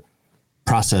hear their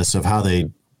process of how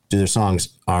they do their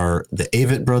songs. Are the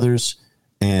Avett brothers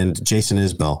and Jason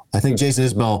Isbell. I think Jason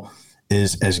Isbell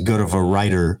is as good of a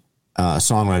writer,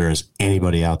 songwriter as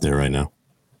anybody out there right now.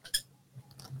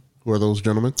 Who are those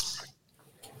gentlemen?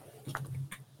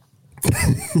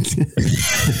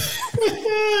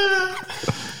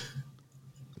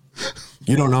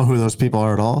 You don't know who those people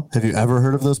are at all? Have you ever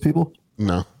heard of those people?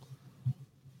 No.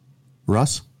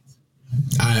 Russ?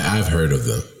 I've heard of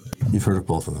them. You've heard of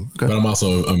both of them. Okay. But I'm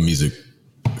also a music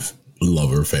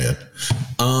lover fan.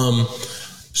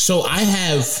 So I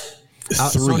have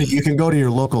three. Sony, you can go to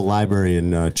your local library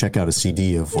and check out a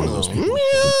CD of one of those people.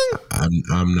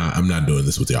 I'm not doing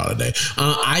this with y'all today.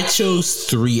 I chose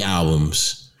 3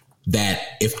 albums that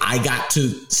if I got to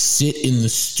sit in the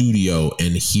studio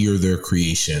and hear their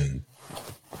creation,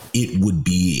 it would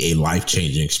be a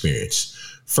life-changing experience.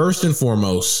 First and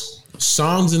foremost,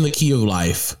 Songs in the Key of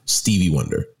Life, Stevie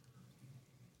Wonder.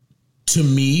 To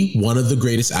me, one of the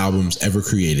greatest albums ever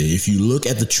created. If you look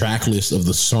at the track list of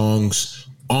the songs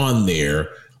on there,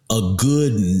 a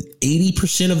good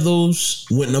 80% of those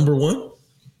went number 1.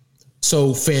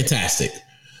 So fantastic.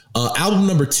 Album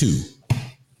number 2,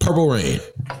 Purple Rain.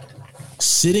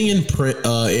 Sitting in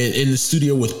the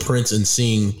studio with Prince and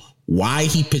seeing why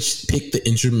he picked the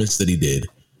instruments that he did,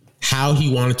 how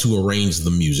he wanted to arrange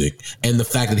the music, and the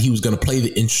fact that he was going to play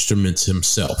the instruments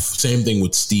himself. Same thing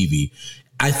with Stevie.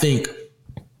 I think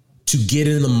to get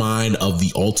in the mind of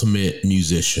the ultimate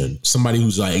musician, somebody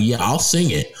who's like, yeah, I'll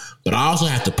sing it, but I also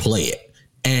have to play it.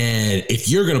 And if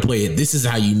you're going to play it, this is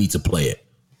how you need to play it.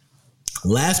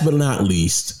 Last but not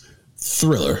least,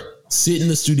 Thriller. Sit in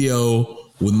the studio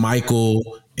with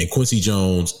Michael and Quincy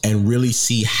Jones and really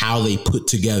see how they put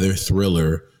together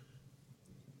Thriller,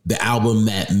 the album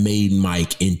that made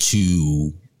Mike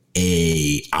into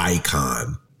a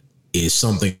icon, is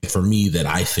something for me that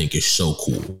I think is so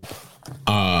cool.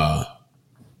 And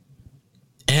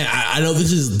I know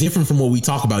this is different from what we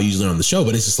talk about usually on the show,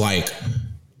 but it's just like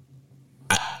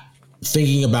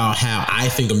thinking about how I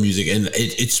think of music, and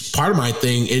it's part of my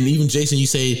thing. And even Jason, you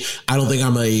say I don't think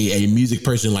I'm a music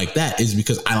person like that, is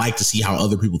because I like to see how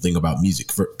other people think about music.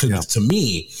 Because to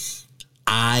me,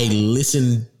 I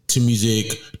listen to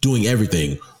music doing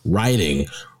everything: writing,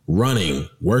 running,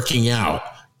 working out,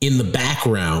 in the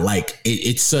background. Like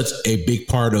it's such a big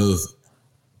part of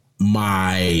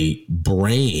my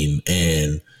brain.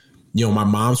 And you know, my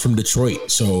mom's from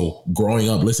Detroit, so growing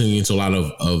up listening to a lot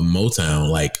of Motown,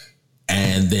 like.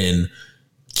 And then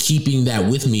keeping that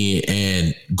with me,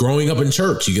 and growing up in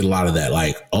church, you get a lot of that.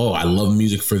 Like, oh, I love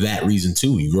music for that reason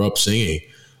too. You grew up singing.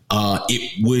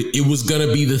 It was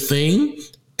gonna be the thing,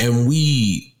 and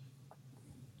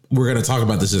we're gonna talk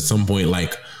about this at some point.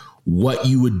 Like, what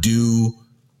you would do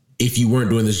if you weren't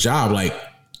doing this job. Like,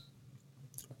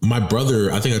 my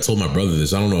brother, I think I told my brother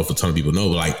this. I don't know if a ton of people know,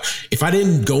 but like, if I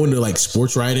didn't go into like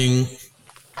sports writing,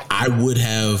 I would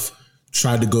have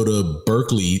tried to go to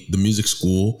Berkeley, the music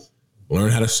school,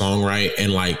 learn how to songwrite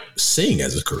and like sing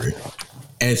as a career.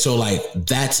 And so like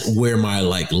that's where my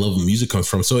like love of music comes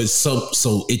from. So it's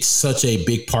it's such a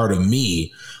big part of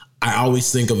me. I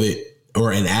always think of it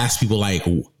and ask people like,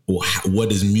 what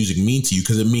does music mean to you?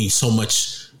 Because it means so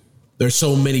much. There's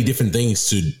so many different things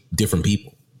to different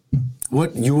people.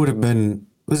 What you would have been,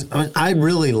 I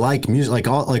really like music,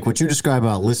 like what you describe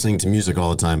about listening to music all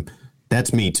the time.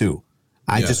 That's me too.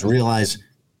 I just realize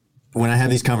when I have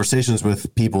these conversations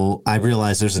with people, I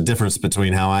realize there's a difference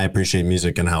between how I appreciate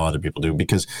music and how other people do,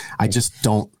 because I just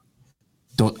don't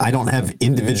have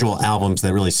individual albums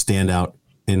that really stand out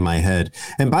in my head.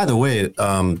 And by the way,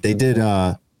 they did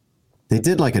a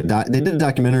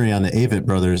documentary on the Avett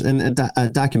brothers, and a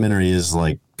documentary is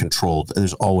like controlled.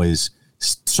 There's always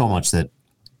so much that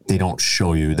they don't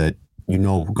show you that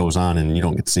goes on and you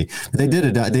don't get to see. But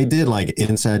they did like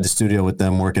inside the studio with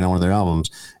them working on one of their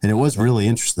albums, and it was really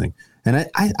interesting. And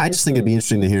I just think it'd be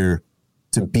interesting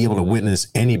to be able to witness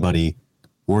anybody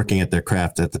working at their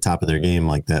craft at the top of their game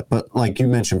like that. But like you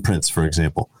mentioned Prince, for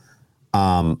example.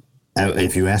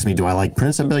 If you ask me, do I like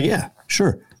Prince? I'd be like, yeah,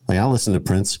 sure. Like I'll listen to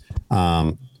Prince.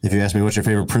 If you ask me what's your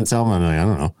favorite Prince album, I'm like, I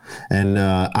don't know.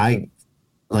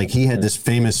 And he had this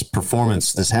famous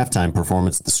performance, this halftime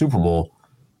performance at the Super Bowl.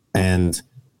 And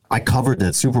I covered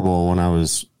that Super Bowl when I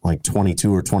was like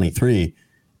 22 or 23,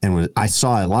 and I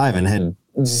saw it live and had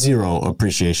zero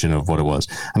appreciation of what it was.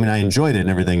 I mean, I enjoyed it and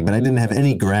everything, but I didn't have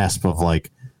any grasp of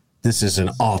like, this is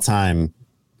an all-time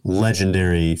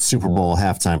legendary Super Bowl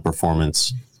halftime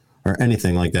performance or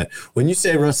anything like that. When you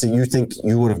say, Russ, that you think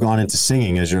you would have gone into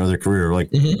singing as your other career, like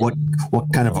what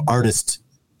kind of artist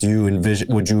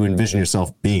would you envision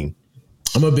yourself being?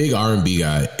 I'm a big R&B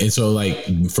guy. And so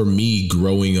like for me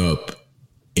growing up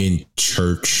in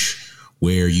church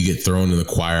where you get thrown in the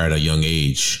choir at a young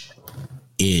age,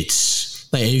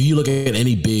 it's like, if you look at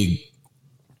any big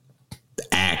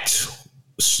act,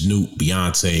 Snoop,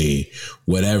 Beyonce,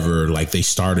 whatever, like they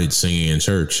started singing in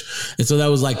church. And so that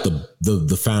was like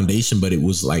the foundation, but it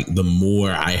was like the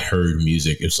more I heard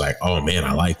music, it's like, oh man,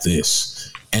 I like this.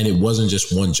 And it wasn't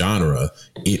just one genre.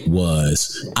 It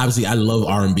was obviously I love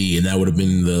R&B, and that would have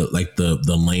been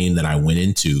the lane that I went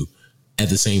into. At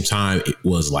the same time, it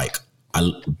was like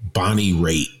Bonnie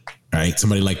Raitt, right?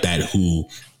 Somebody like that who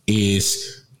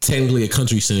is technically a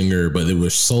country singer, but there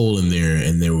was soul in there,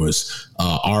 and there was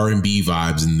R&B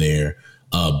vibes in there,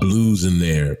 blues in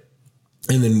there,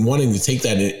 and then wanting to take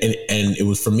that and it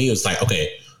was, for me, it was like,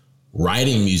 okay,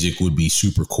 writing music would be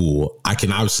super cool. I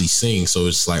can obviously sing, so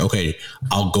it's like, okay,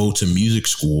 I'll go to music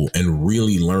school and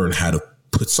really learn how to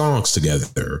put songs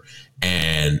together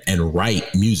and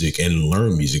write music and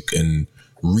learn music and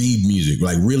read music,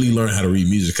 like really learn how to read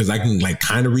music, because I can like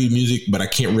kind of read music, but I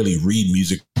can't really read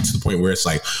music to the point where it's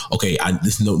like, okay,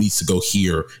 this note needs to go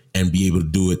here, and be able to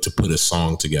do it to put a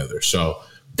song together. So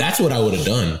that's what I would have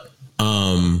done.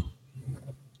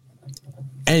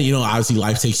 And, obviously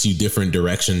life takes you different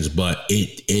directions, but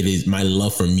it is, my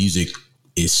love for music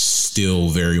is still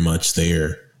very much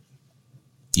there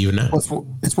even now.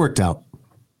 It's worked out.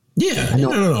 Yeah,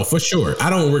 no, for sure. I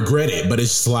don't regret it, but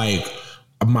it's like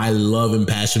my love and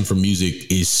passion for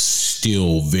music is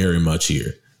still very much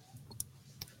here.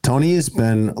 Tony has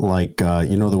been like,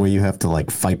 the way you have to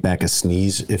like fight back a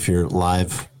sneeze if you're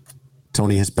live.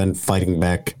 Tony has been fighting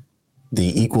back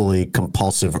the equally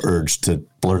compulsive urge to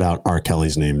blurt out R.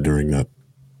 Kelly's name during that.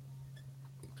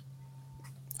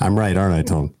 I'm right, aren't I,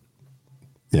 Tone?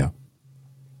 Yeah.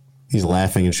 He's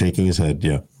laughing and shaking his head.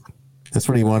 Yeah. That's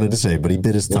what he wanted to say, but he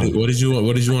bit his tongue. What did you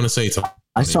want to say, Tony?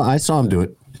 I saw him do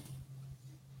it.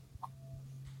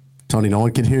 Tony, no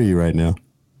one can hear you right now.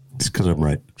 It's because I'm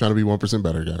right. Trying to be 1%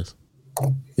 better, guys.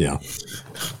 Yeah.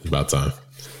 About time.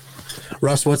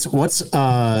 Russ, what's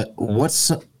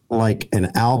like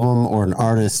an album or an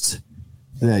artist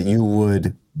that you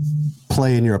would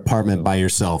play in your apartment by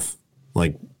yourself,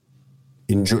 like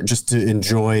just to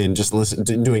enjoy and just listen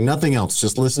to, doing nothing else,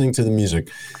 just listening to the music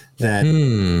that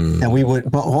we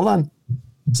would, but hold on,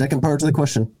 second part of the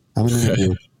question I'm going to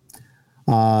do,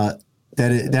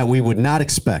 that we would not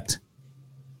expect,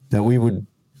 that we would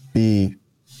be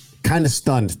kind of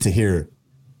stunned to hear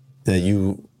that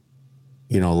you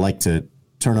like to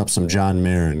turn up some John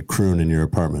Mayer and croon in your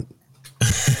apartment.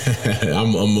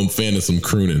 I'm a fan of some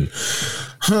crooning.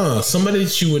 Somebody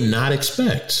that you would not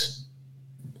expect.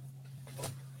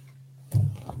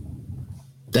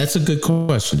 That's a good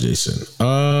question, Jason.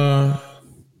 I'm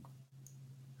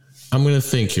going to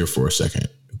think here for a second,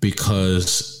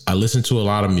 because I listen to a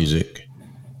lot of music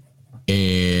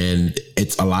and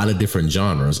it's a lot of different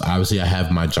genres. Obviously, I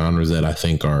have my genres that I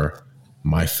think are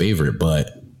my favorite,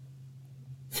 but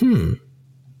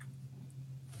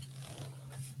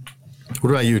What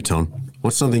about you, Tone?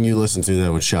 What's something you listen to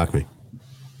that would shock me?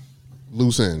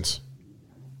 Loose Ends.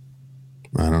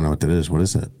 I don't know what that is. What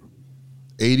is that?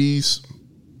 80s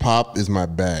pop is my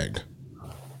bag.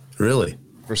 Really?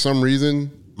 For some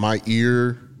reason, my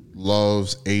ear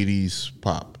loves 80s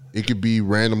pop. It could be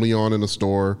randomly on in the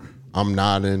store, I'm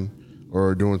nodding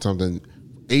or doing something.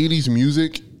 80s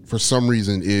music, for some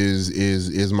reason,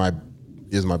 is my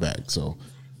bag. So,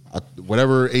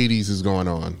 whatever 80s is going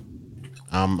on,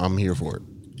 I'm here for it.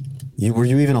 Were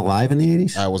you even alive in the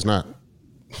 80s? I was not.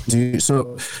 Do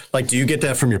you get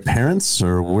that from your parents,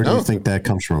 or where do you think that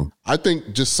comes from? I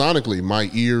think just sonically, my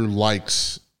ear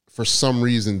likes, for some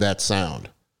reason, that sound.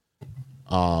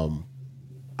 I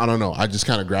don't know. I just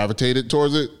kind of gravitated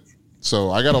towards it.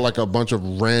 So I got a bunch of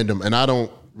random, and I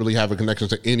don't really have a connection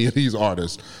to any of these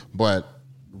artists, but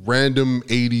random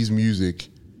 80s music,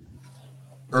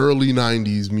 early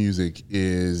 90s music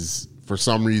is, for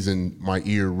some reason, my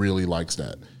ear really likes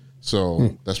that.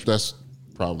 So that's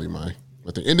probably my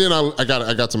thing. And then I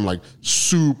got some like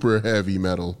super heavy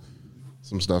metal,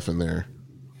 some stuff in there.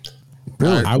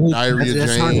 Really? Diarrhea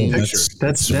that's hard to Jane. picture.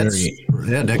 That's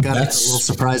that got a little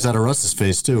surprise out of Russ's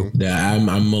face too. Yeah, I'm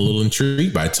a little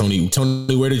intrigued by Tony.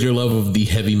 Tony, where did your love of the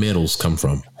heavy metals come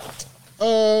from?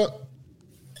 I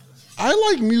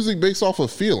like music based off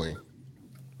of feeling,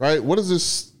 right? What does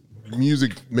this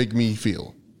music make me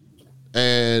feel?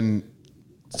 And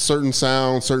certain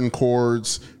sounds, certain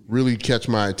chords really catch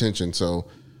my attention. So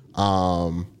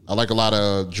I like a lot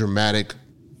of dramatic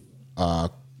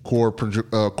chord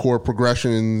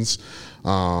progressions.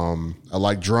 I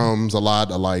like drums a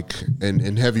lot. I like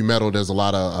in heavy metal. There's a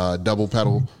lot of double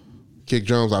pedal kick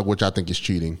drums, which I think is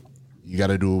cheating. You got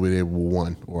to do it with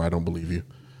one, or I don't believe you.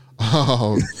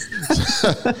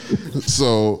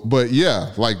 But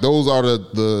yeah, like those are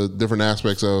the different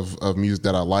aspects of music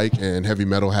that I like, and heavy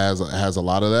metal has a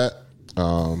lot of that.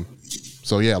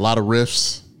 So yeah, a lot of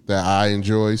riffs that I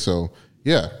enjoy. So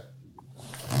yeah.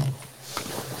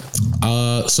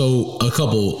 So a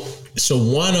couple. So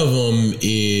one of them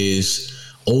is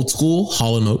old school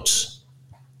Hall & Oates.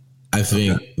 I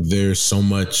think there's so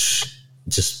much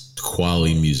just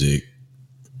quality music,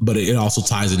 but it also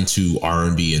ties into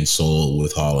R&B and soul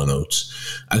with Hall & Oates.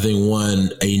 I think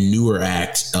a newer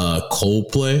act,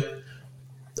 Coldplay.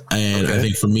 And I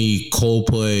think for me,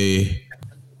 Coldplay,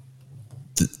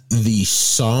 the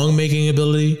song making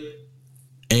ability,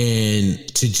 and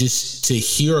to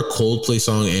hear a Coldplay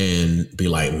song and be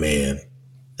like, man,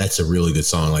 that's a really good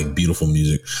song, like beautiful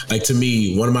music. Like to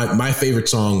me, one of my favorite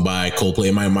song by Coldplay,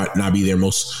 it might not be their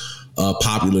most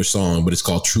popular song, but it's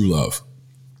called True Love.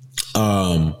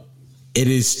 It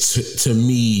is to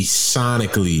me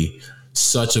sonically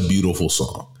such a beautiful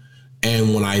song.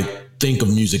 And when I think of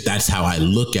music, that's how I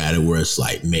look at it, where it's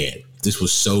like, man, this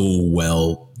was so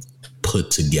well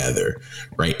put together,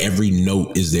 right? Every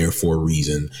note is there for a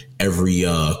reason. Every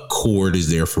chord is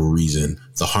there for a reason.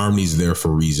 The harmonies are there for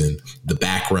a reason. The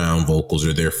background vocals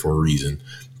are there for a reason.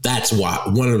 That's why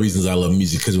one of the reasons I love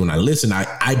music, because when I listen,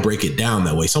 I break it down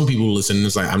that way. Some people listen and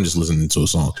it's like, I'm just listening to a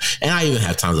song. And I even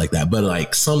have times like that. But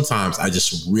like sometimes I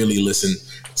just really listen,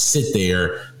 sit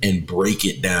there and break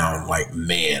it down. Like,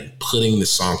 man, putting the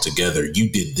song together, you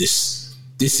did this.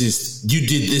 You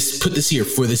did this, put this here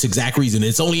for this exact reason.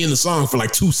 It's only in the song for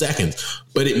like 2 seconds,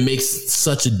 but it makes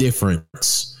such a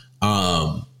difference.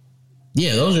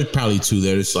 Yeah, those are probably two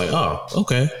that it's like, oh,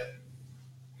 okay.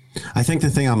 I think the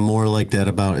thing I'm more like that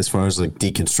about, as far as like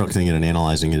deconstructing it and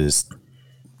analyzing it, is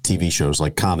TV shows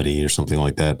like comedy or something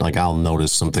like that. Like I'll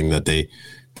notice something that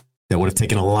would have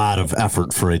taken a lot of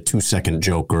effort for a 2-second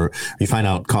joke, or you find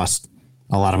out cost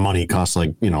a lot of money, costs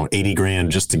like, $80,000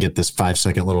 just to get this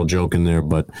 5-second little joke in there.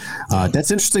 But that's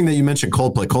interesting that you mentioned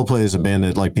Coldplay. Coldplay is a band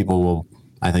that like people will,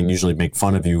 I think, usually make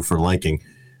fun of you for liking.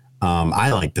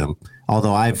 I like them,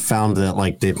 although I've found that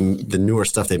like the newer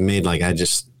stuff they've made, like I'm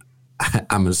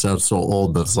gonna sound so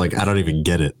old, but it's like I don't even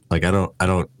get it. Like I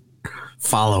don't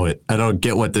follow it. I don't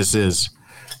get what this is.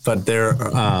 But their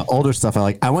older stuff I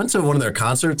like. I went to one of their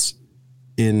concerts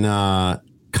in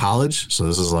college, so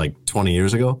this is like 20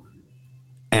 years ago.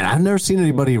 And I've never seen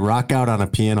anybody rock out on a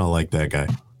piano like that guy.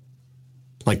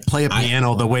 Like play a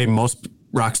piano the way most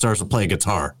rock stars would play a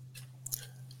guitar.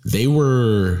 They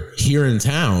were here in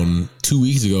town 2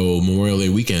 weeks ago, Memorial Day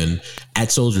weekend,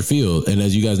 at Soldier Field. And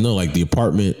as you guys know, like the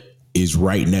apartment is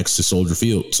right next to Soldier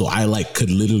Field. So I like could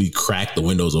literally crack the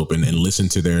windows open and listen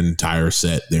to their entire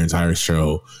set, their entire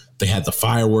show. They had the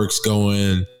fireworks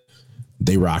going.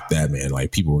 They rocked that, man.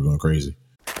 Like people were going crazy.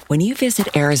 When you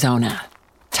visit Arizona,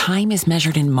 time is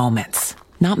measured in moments,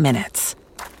 not minutes.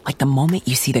 like the moment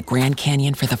you see the Grand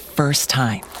Canyon for the first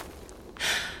time.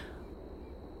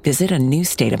 Visit a new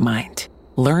state of mind.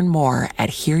 Learn more at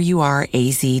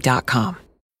hereyouareaz.com.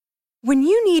 When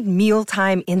you need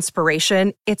mealtime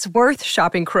inspiration, it's worth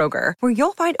shopping Kroger, where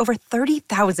you'll find over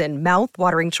 30,000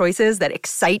 mouth-watering choices that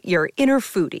excite your inner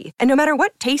foodie. And no matter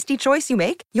what tasty choice you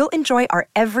make, you'll enjoy our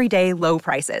everyday low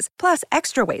prices, plus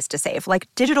extra ways to save, like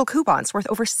digital coupons worth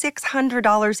over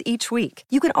 $600 each week.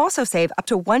 You can also save up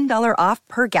to $1 off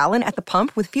per gallon at the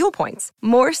pump with fuel points.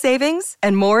 More savings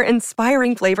and more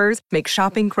inspiring flavors make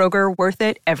shopping Kroger worth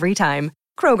it every time.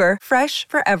 Kroger, fresh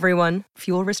for everyone.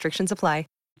 Fuel restrictions apply.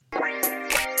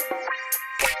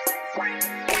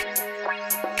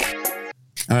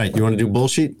 All right, you want to do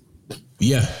bullshit?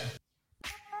 Yeah.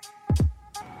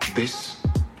 This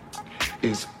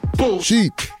is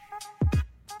bullshit.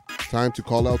 Time to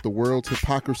call out the world's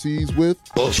hypocrisies with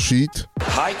bullshit.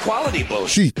 High quality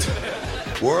bullshit.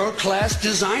 World class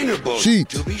designer bullshit.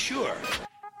 To be sure.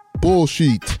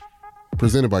 Bullshit.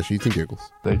 Presented by Sheets and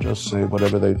Giggles. They just say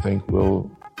whatever they think will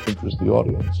interest the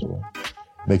audience or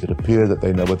make it appear that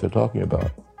they know what they're talking about.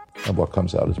 And what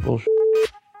comes out is bullshit.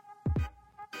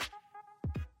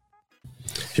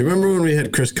 Do you remember when we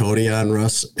had Chris Cody on,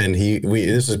 Russ? And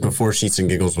this is before Sheets and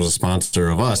Giggles was a sponsor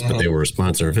of us, but they were a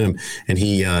sponsor of him. And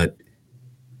he got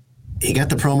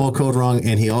the promo code wrong,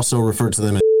 and he also referred to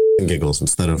them as and Giggles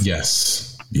instead of...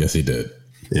 Yes, he did.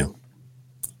 Yeah.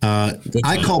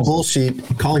 I call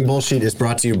bullshit. Calling bullshit is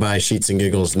brought to you by Sheets and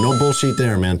Giggles. No bullshit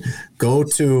there, man. Go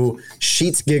to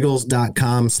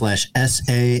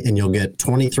sheetsgiggles.com/SA and you'll get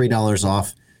 $23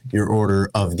 off your order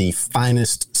of the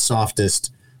finest,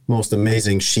 softest, most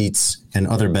amazing sheets and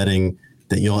other bedding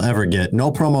that you'll ever get.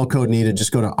 No promo code needed.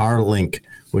 Just go to our link,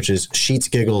 which is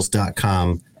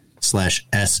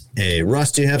sheetsgiggles.com/SA.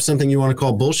 Russ, do you have something you want to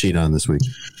call bullshit on this week?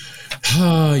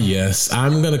 Yes,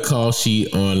 I'm going to call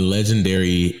sheet on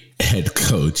legendary head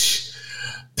coach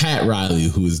Pat Riley,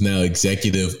 who is now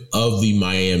executive of the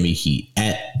Miami Heat.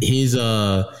 At his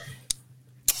end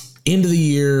of the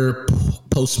year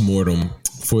postmortem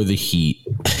for the Heat,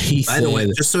 he By the way,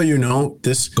 just so you know,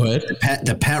 go ahead.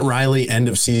 The Pat Riley end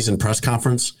of season press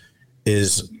conference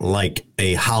is like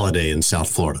a holiday in South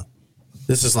Florida.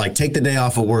 This is like take the day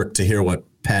off of work to hear what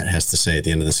Pat has to say at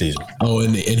the end of the season. Oh,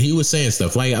 and he was saying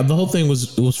stuff like the whole thing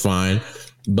was fine,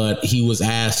 but he was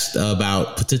asked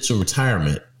about potential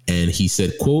retirement, and he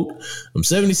said, "quote I'm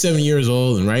 77 years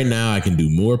old, and right now I can do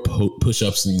more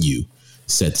push-ups than you,"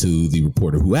 said to the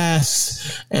reporter who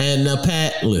asked. And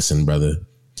Pat, listen, brother,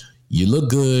 you look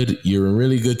good. You're in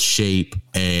really good shape,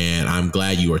 and I'm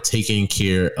glad you are taking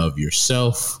care of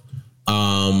yourself.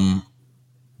 But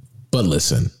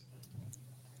listen.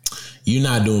 You're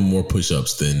not doing more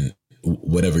push-ups than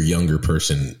whatever younger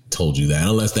person told you that,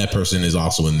 unless that person is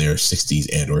also in their 60s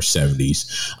and or 70s.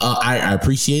 I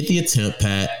appreciate the attempt,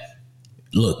 Pat.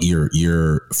 Look,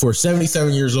 you're for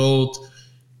 77 years old,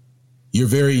 you're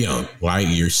very young, right?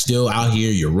 You're still out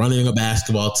here. You're running a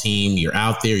basketball team. You're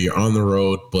out there. You're on the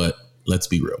road. But let's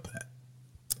be real, Pat.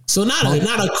 So not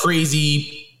a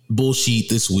crazy bullshit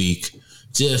this week.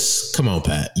 Just come on,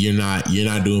 Pat. You're not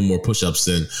doing more push-ups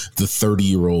than the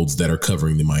 30-year-olds that are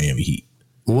covering the Miami Heat.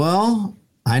 Well,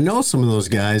 I know some of those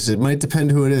guys. It might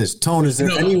depend who it is. Tone, is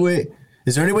there any way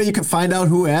you can find out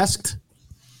who asked?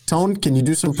 Tone, can you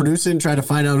do some producing and try to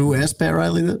find out who asked Pat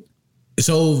Riley that?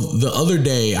 So the other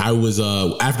day I was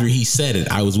after he said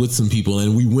it, I was with some people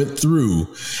and we went through.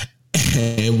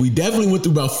 And we definitely went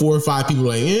through about 4 or 5 people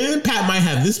like, Pat might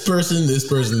have this person, this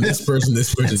person, this person,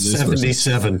 this person, this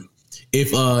 77. Person.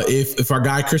 If our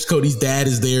guy Chris Cody's dad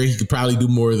is there, he could probably do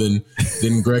more than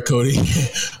Greg Cody.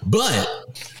 But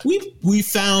we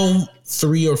found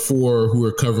 3 or 4 who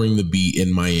are covering the beat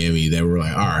in Miami that were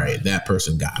like, all right, that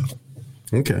person got him.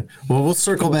 Okay. Well, we'll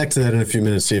circle back to that in a few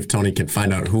minutes, see if Tony can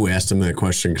find out who asked him that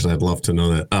question, because I'd love to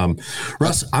know that.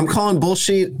 Russ, I'm calling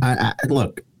bullshit.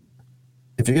 Look,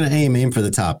 if you're going to aim for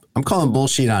the top, I'm calling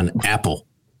bullshit on Apple,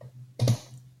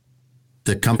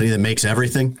 the company that makes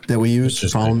everything that we use,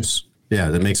 phones. Yeah,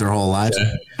 that makes our whole lives.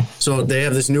 Yeah. So they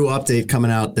have this new update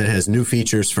coming out that has new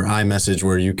features for iMessage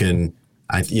where you can,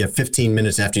 15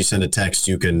 minutes after you send a text,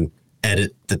 you can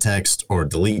edit the text or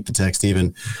delete the text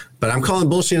even. But I'm calling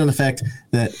bullshit on the fact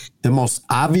that the most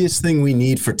obvious thing we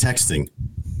need for texting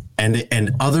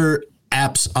and other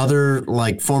apps, other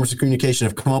like forms of communication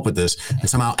have come up with this, and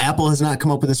somehow Apple has not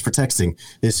come up with this for texting,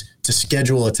 is to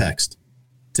schedule a text.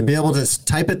 To be able to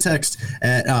type a text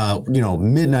at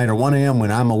midnight or 1 a.m.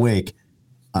 when I'm awake,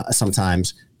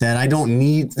 sometimes that I don't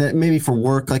need, that maybe for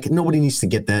work. Like nobody needs to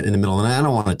get that in the middle of the night. I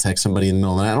don't want to text somebody in the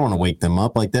middle of the night. I don't want to wake them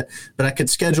up like that. But I could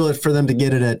schedule it for them to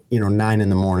get it at 9 in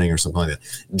the morning or something like that.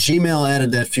 Gmail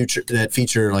added that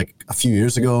feature like a few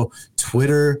years ago.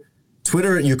 Twitter,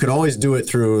 you could always do it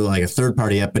through like a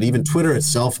third-party app, but even Twitter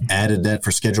itself added that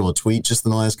for schedule a tweet just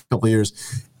in the last couple of years.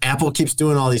 Apple keeps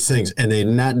doing all these things, and they're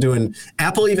not doing.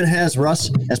 Apple even has,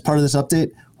 Russ, as part of this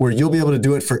update, where you'll be able to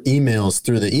do it for emails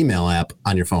through the email app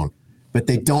on your phone, but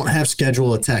they don't have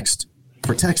schedule a text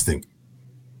for texting.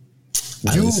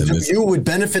 You would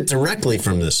benefit directly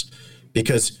from this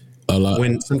because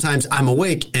when sometimes I'm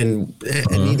awake and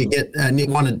I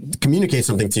want to communicate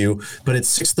something to you, but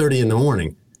it's 6:30 in the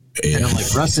morning. Yeah. And I'm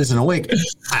like, Russ isn't awake.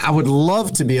 I would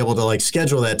love to be able to like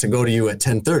schedule that to go to you at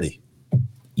 10:30.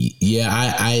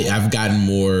 Yeah, I've gotten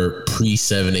more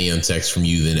pre-7 a.m. texts from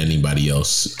you than anybody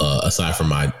else, aside from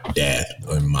my dad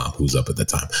and mom, who's up at the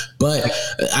time. But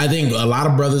I think a lot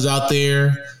of brothers out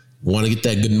there want to get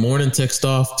that good morning text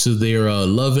off to their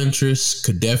love interest,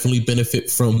 could definitely benefit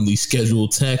from the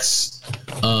scheduled text.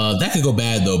 That could go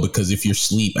bad, though, because if you're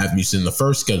asleep after you send the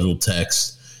first scheduled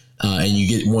text, and you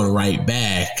get one right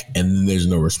back, and then there's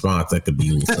no response, that could be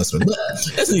a little suspect. But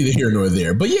that's neither here nor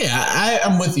there. But yeah,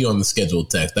 I'm with you on the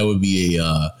scheduled text. That would be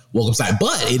a welcome sign.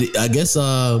 But I guess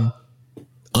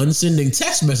unsending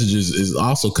text messages is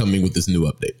also coming with this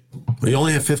new update. We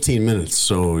only have 15 minutes,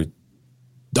 so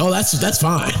that's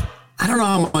fine. I don't know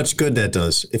how much good that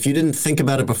does. If you didn't think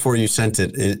about it before you sent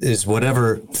it, is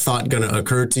whatever thought going to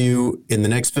occur to you in the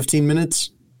next 15 minutes?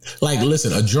 Like,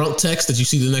 listen, a drunk text that you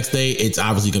see the next day, it's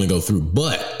obviously going to go through.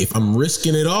 But if I'm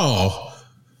risking it all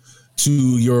to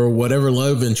your whatever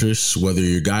love interests, whether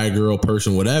you're guy, girl,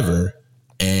 person, whatever,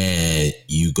 and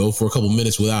you go for a couple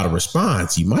minutes without a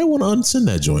response, you might want to unsend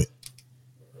that joint.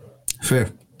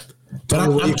 Fair. But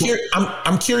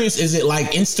I'm curious, is it like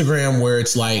Instagram where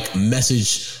it's like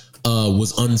message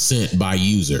was unsent by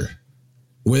user,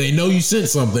 where they know you sent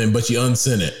something, but you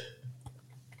unsent it?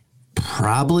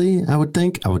 Probably, I would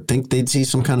think. I would think they'd see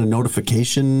some kind of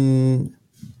notification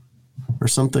or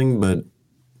something, but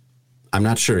I'm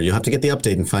not sure. You'll have to get the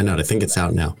update and find out. I think it's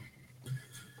out now.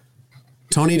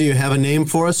 Tony, do you have a name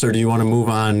for us, or do you want to move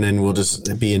on and we'll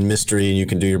just be in mystery and you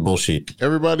can do your bullshit?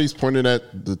 Everybody's pointing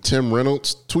at the Tim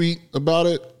Reynolds tweet about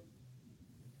it.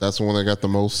 That's the one that got the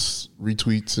most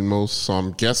retweets and most. So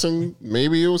I'm guessing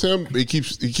maybe it was him. He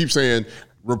keeps saying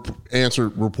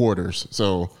answered reporters.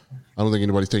 So I don't think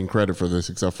anybody's taking credit for this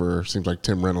except for, seems like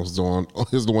Tim Reynolds is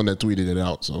the one that tweeted it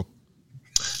out. So, all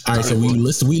right. So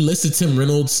we listed Tim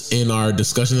Reynolds in our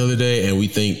discussion the other day, and we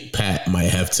think Pat might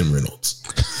have Tim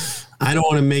Reynolds. I don't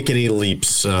want to make any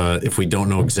leaps if we don't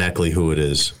know exactly who it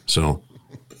is. So,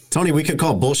 Tony, we could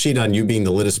call bullshit on you being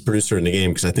the littest producer in the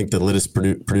game, because I think the littest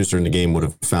producer in the game would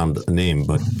have found a name.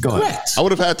 But go ahead. I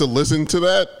would have had to listen to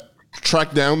that,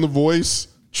 track down the voice,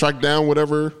 track down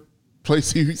whatever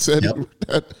place he said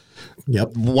that.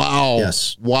 Yep. Wow.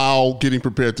 Yes. Wow. Getting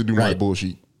prepared to do my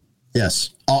bullshit.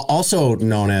 Yes. Also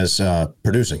known as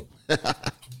producing.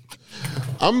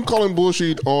 I'm calling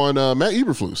bullshit on Matt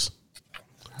Eberflus.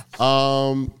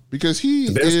 Because he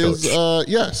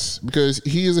is, because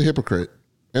he is a hypocrite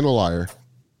and a liar.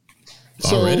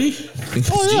 So, already?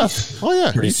 Oh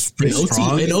yeah. Pretty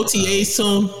strong. In OTAs,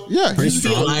 Tom? Yeah. He's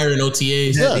a liar in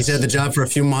OTAs. Yes. He's had the job for a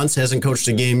few months, hasn't coached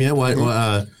a game yet.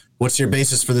 What's your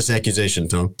basis for this accusation,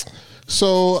 Tom?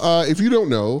 So, if you don't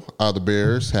know, the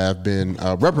Bears have been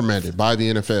reprimanded by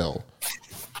the NFL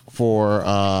for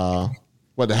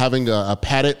having a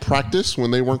padded practice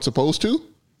when they weren't supposed to.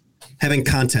 Having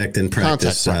contact in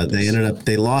practice.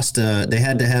 They lost. They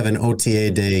had to have an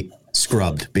OTA day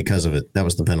scrubbed because of it. That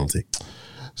was the penalty.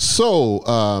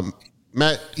 So,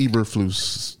 Matt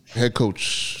Eberflus, head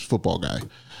coach, football guy,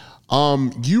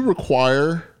 you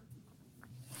require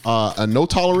a no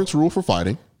tolerance rule for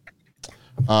fighting.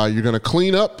 You're going to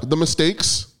clean up the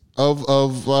mistakes of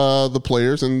the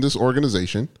players in this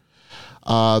organization.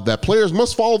 That players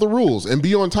must follow the rules and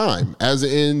be on time, as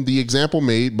in the example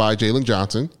made by Jalen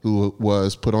Johnson, who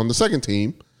was put on the second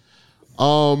team.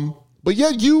 But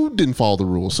yet you didn't follow the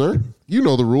rules, sir. You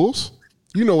know the rules.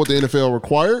 You know what the NFL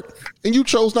required, and you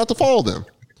chose not to follow them.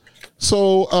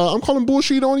 So I'm calling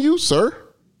bullshit on you, sir.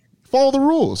 Follow the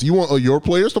rules. You want your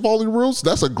players to follow the rules?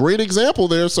 That's a great example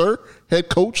there, sir. Head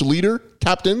coach, leader,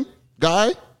 captain,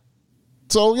 guy.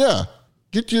 So yeah,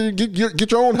 get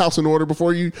your own house in order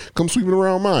before you come sweeping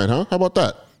around mine, huh? How about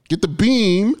that? Get the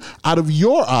beam out of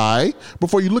your eye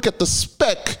before you look at the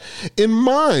speck in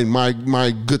mine,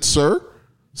 my good sir.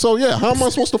 So yeah, how am I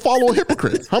supposed to follow a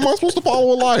hypocrite? How am I supposed to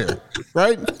follow a liar?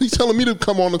 Right? He's telling me to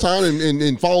come on the time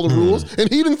and follow the rules, and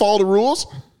he didn't follow the rules.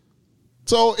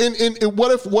 So,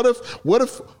 what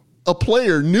if a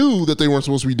player knew that they weren't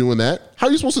supposed to be doing that? How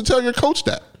are you supposed to tell your coach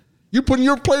that? You're putting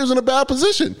your players in a bad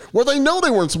position where they know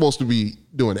they weren't supposed to be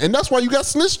doing it. And that's why you got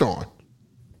snitched on.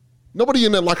 Nobody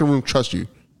in that locker room trusts you.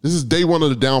 This is day one of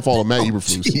the downfall of Matt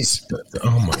Eberflus.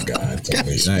 Oh my God!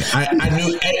 I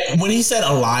knew when he said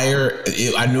a liar,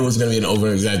 I knew it was going to be an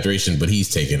over exaggeration, but he's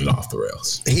taking it off the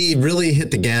rails. He really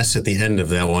hit the gas at the end of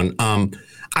that one.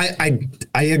 I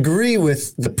agree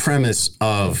with the premise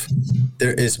of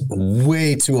there is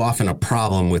way too often a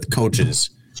problem with coaches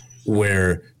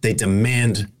where they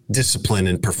demand discipline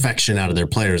and perfection out of their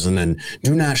players and then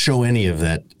do not show any of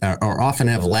that or often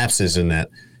have lapses in that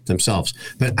themselves.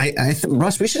 But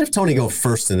Russ, we should have Tony go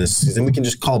first in this because then we can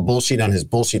just call bullshit on his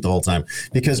bullshit the whole time.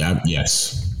 Because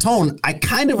yes, Tone, I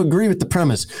kind of agree with the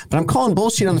premise, but I'm calling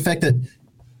bullshit on the fact that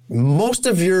most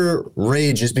of your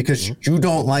rage is because you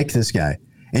don't like this guy.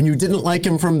 And you didn't like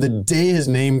him from the day his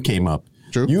name came up.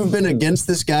 True. You've been against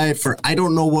this guy for I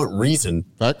don't know what reason.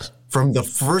 Facts. From the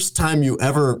first time you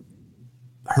ever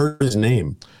heard his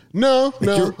name. No.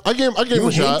 I gave him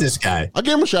a shot. This guy. I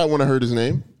gave him a shot when I heard his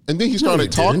name. And then he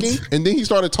started talking. And then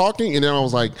I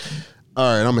was like, all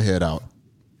right, I'm going to head out.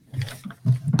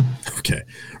 Okay.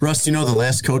 Russ, do you know the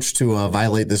last coach to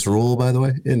violate this rule, by the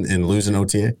way, and lose an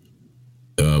OTA?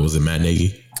 Was it Matt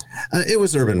Nagy? It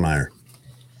was Urban Meyer.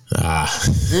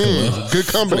 Good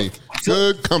company.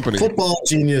 Good company. Football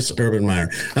genius Urban Meyer.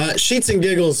 Sheets and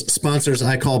Giggles sponsors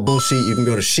I Call Bullshit. You can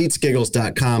go to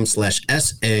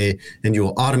sheetsgiggles.com/SA and you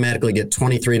will automatically get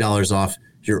 $23 off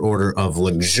your order of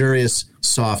luxurious,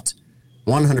 soft,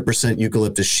 100%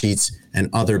 eucalyptus sheets and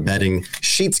other bedding.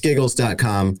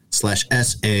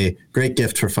 Sheetsgiggles.com/SA. Great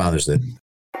gift for Father's Day.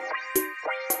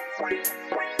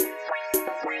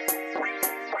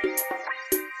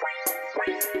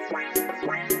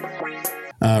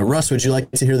 Russ, would you like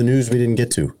to hear the news we didn't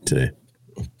get to today?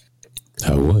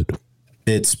 I would.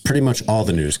 It's pretty much all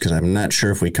the news because I'm not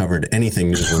sure if we covered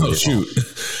anything. Shoot.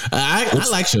 I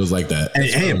like shows like that.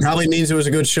 Hey, it probably means it was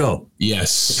a good show.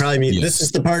 Yes. It probably means this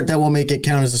is the part that will make it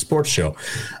count as a sports show.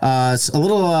 It's a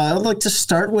little, I'd like to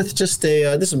start with just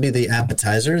this will be the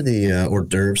appetizer, the hors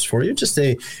d'oeuvres for you. Just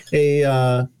a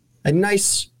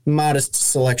nice, modest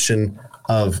selection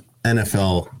of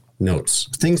NFL notes,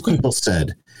 things people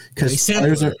said. Because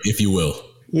players are, if you will.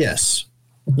 Yes,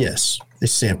 a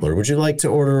sampler. Would you like to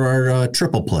order our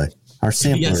triple play, our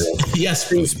sampler? Yes,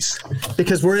 please.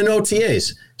 Because we're in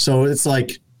OTAs, so it's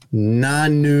like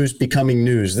non-news becoming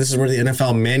news. This is where the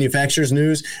NFL manufactures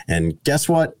news, and guess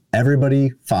what?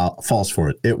 Everybody falls for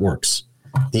it. It works.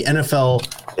 The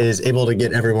NFL is able to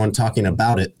get everyone talking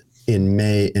about it in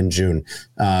May and June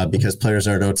because players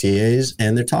are at OTAs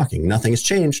and they're talking. Nothing has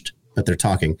changed, but they're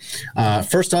talking.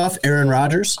 First off, Aaron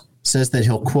Rodgers says that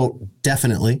he'll, quote,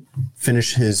 definitely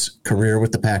finish his career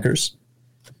with the Packers.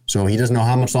 So he doesn't know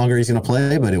how much longer he's going to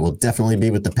play, but it will definitely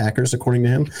be with the Packers, according to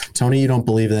him. Tony, you don't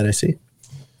believe that, I see?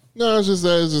 No, it's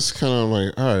just kind of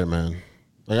like, all right, man.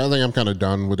 Like, I think I'm kind of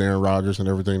done with Aaron Rodgers and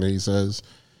everything that he says.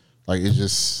 Like,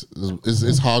 it's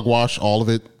hogwash, all of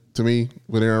it, to me,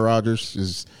 with Aaron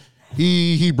Rodgers.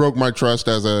 He broke my trust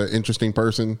as an interesting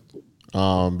person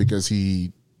because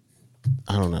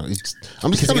I don't know.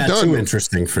 I'm just kind of done. Too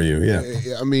interesting for you, yeah.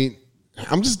 I mean,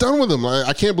 I'm just done with him.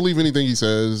 I can't believe anything he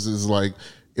says. Is like,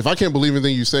 if I can't believe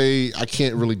anything you say, I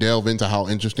can't really delve into how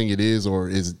interesting it is or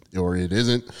it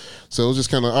isn't. So it's just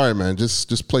kind of, all right, man.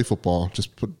 Just play football.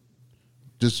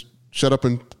 Just shut up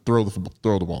and throw the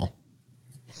ball.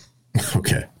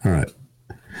 Okay, all right.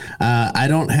 I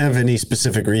don't have any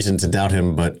specific reason to doubt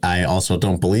him, but I also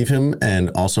don't believe him,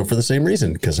 and also for the same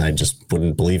reason because I just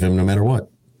wouldn't believe him no matter what.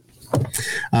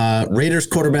 Raiders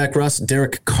quarterback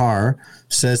Derek Carr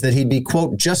says that he'd be,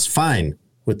 quote, just fine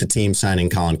with the team signing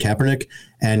Colin Kaepernick.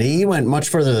 And he went much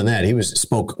further than that. He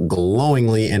spoke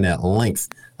glowingly and at length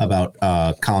about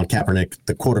Colin Kaepernick,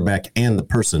 the quarterback and the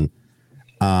person.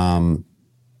 Do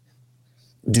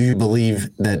you believe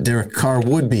that Derek Carr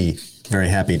would be very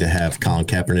happy to have Colin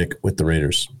Kaepernick with the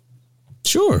Raiders?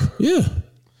 Sure. Yeah.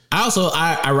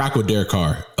 I rock with Derek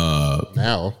Carr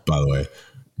now, by the way.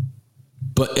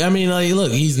 But I mean, like, look,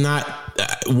 he's not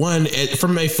one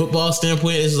from a football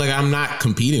standpoint. It's like, I'm not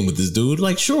competing with this dude.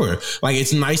 Like, sure. Like,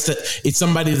 it's nice that it's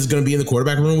somebody that's going to be in the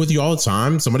quarterback room with you all the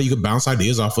time. Somebody you can bounce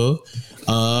ideas off of.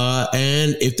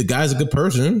 And if the guy's a good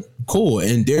person, cool.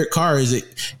 And Derek Carr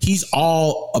he's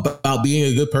all about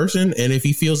being a good person. And if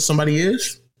he feels somebody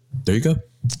is, there you go.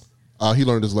 He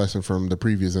learned his lesson from the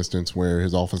previous instance where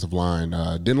his offensive line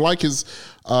didn't like his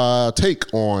take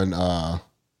on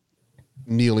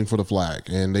kneeling for the flag,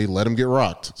 and they let him get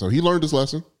rocked. So he learned his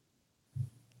lesson.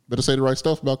 Better say the right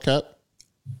stuff about Cap.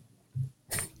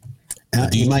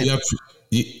 It's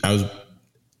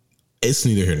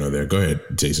neither here nor there. Go ahead,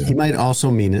 Jason. He might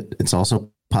also mean it. It's also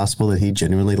possible that he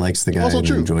genuinely likes the guy and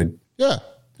enjoyed. Yeah.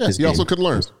 He also could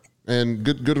learn, and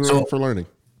good for learning.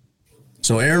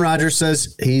 So Aaron Rodgers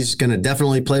says he's going to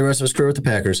definitely play the rest of his career with the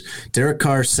Packers. Derek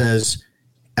Carr says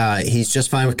he's just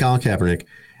fine with Colin Kaepernick.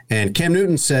 And Cam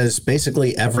Newton says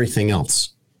basically everything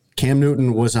else. Cam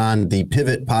Newton was on the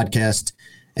Pivot podcast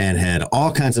and had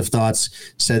all kinds of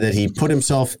thoughts, said that he put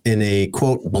himself in a,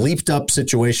 quote, bleeped up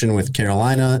situation with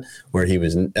Carolina, where he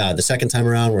was the second time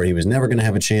around, where he was never going to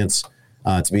have a chance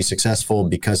to be successful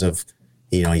because of,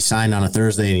 he signed on a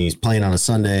Thursday and he's playing on a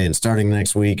Sunday and starting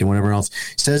next week and whatever else.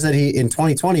 Says that in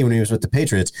 2020, when he was with the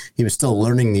Patriots, he was still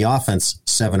learning the offense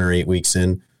 7 or 8 weeks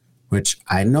in, which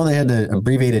I know they had an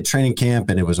abbreviated training camp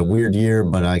and it was a weird year,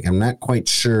 but I'm not quite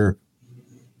sure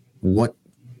what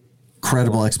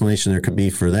credible explanation there could be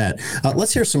for that.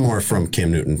 Let's hear some more from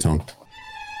Cam Newton, Tone.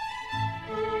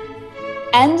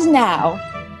 And now,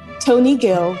 Tony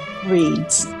Gill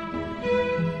reads.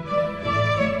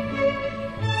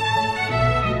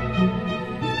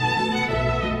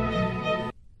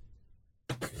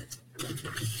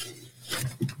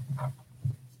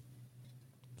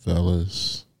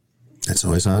 Fellas. That's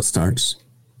always how it starts.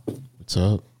 What's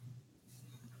up?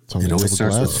 It always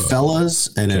starts with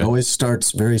fellas, and it always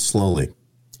starts very slowly.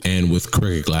 And with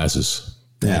cricket glasses.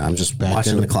 Yeah, I'm just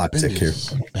watching the clock tick here.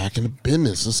 Back in the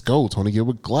business. Let's go. Tony Gill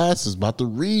with glasses. About to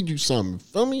read you something.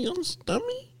 Feel me? Understand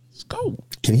me? Let's go.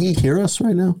 Can he hear us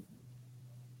right now?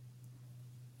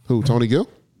 Who, Tony Gill?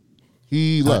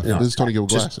 He left. No, this is Tony Gill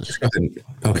with glasses.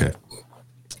 Okay.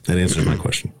 That answers my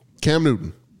question. Cam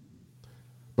Newton.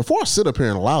 Before I sit up here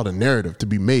and allow the narrative to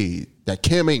be made that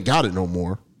Cam ain't got it no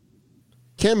more,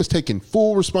 Cam is taking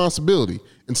full responsibility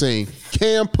and saying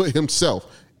Cam put himself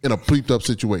in a bleeped up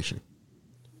situation,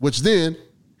 which then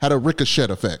had a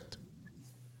ricochet effect.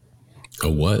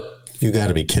 A what? You got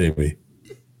to be kidding me.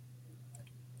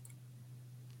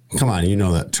 Come on, you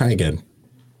know that. Try again.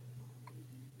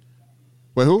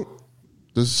 Wait, who?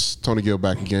 This is Tony Gill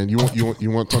back again. You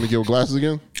want Tony Gill glasses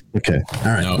again? Okay. All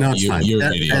right. No, it's fine.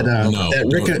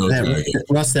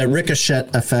 That ricochet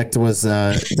effect was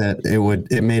that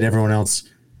it made everyone else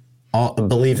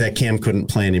believe that Cam couldn't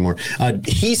play anymore.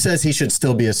 He says he should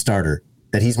still be a starter,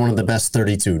 that he's one of the best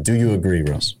 32. Do you agree,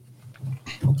 Russ?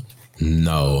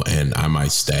 No, and I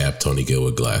might stab Tony Gill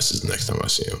with glasses next time I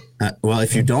see him. Well,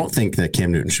 if you don't think that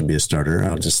Cam Newton should be a starter,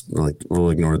 we'll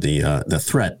ignore the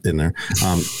threat in there.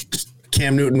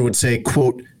 Cam Newton would say,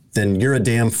 quote, "Then you're a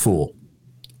damn fool."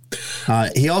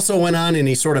 He also went on and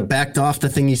he sort of backed off the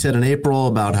thing he said in April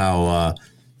about how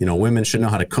women should know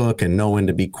how to cook and know when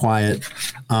to be quiet.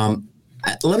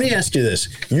 Let me ask you this.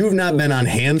 You've not been on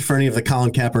hand for any of the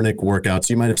Colin Kaepernick workouts.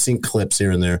 You might have seen clips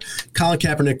here and there. Colin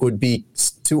Kaepernick would be,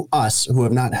 to us who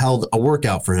have not held a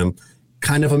workout for him,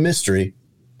 kind of a mystery.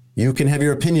 You can have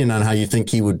your opinion on how you think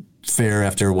he would fare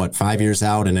after, 5 years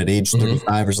out and at age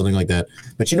 35 or something like that.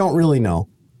 But you don't really know.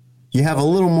 You have a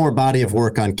little more body of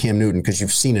work on Cam Newton because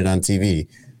you've seen it on TV.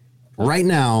 Right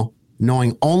now,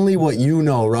 knowing only what you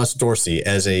know, Russ Dorsey,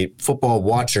 as a football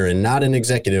watcher and not an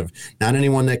executive, not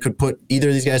anyone that could put either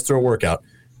of these guys through a workout,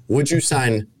 would you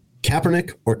sign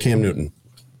Kaepernick or Cam Newton?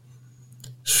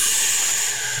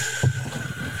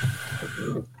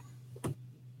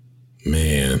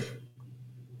 Man.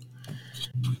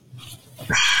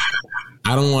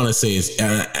 I don't want to say it's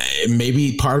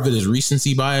maybe part of it is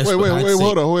recency bias. Wait,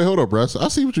 hold on, Russ. I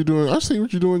see what you're doing.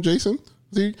 Jason.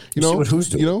 See, who's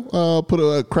doing? Put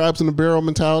a crabs in the barrel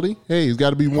mentality. Hey, he's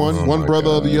got to be one brother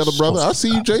of the other brother. I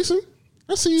see you, Jason.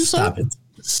 I see you, Stop son. it.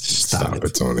 Stop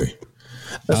it, Tony.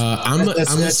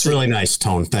 That's really nice,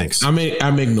 Tone. Thanks. I'm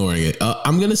ignoring it.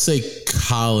 I'm gonna say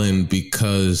Colin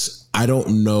because I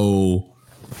don't know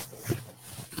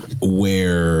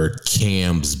where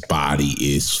Cam's body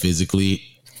is physically,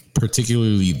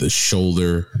 particularly the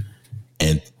shoulder,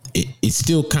 and it's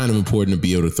still kind of important to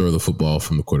be able to throw the football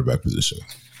from the quarterback position.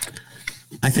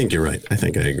 I think you're right. I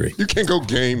think I agree. You can't go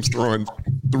games throwing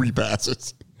 3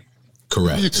 passes.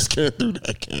 Correct. You just can't do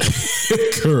that, Cam.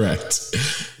 Correct.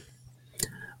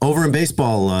 Over in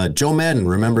baseball, Joe Madden,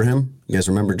 remember him? You guys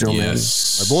remember Joe Madden?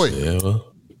 Yes. My boy.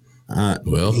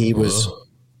 Yeah. He was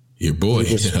your boy.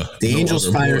 The Angels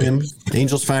fired him. The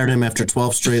Angels fired him after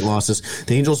 12 straight losses.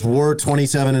 The Angels were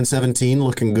 27-17,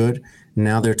 looking good.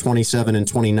 Now they're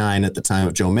 27-29 at the time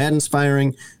of Joe Madden's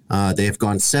firing. They have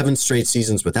gone 7 straight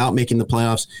seasons without making the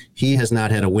playoffs. He has not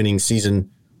had a winning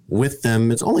season with them.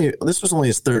 This was only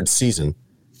his 3rd season.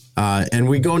 And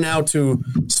we go now to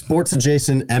sports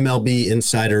adjacent MLB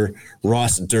insider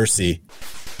Ross Dorsey.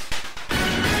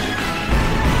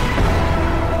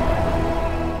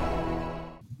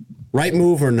 Right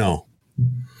move or no?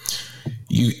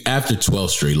 You after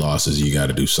 12 straight losses, you got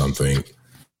to do something.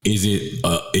 Is it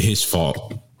his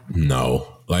fault? No.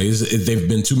 Like they've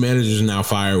been 2 managers now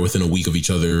fired within a week of each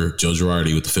other. Joe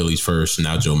Girardi with the Phillies first, and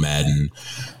now Joe Madden.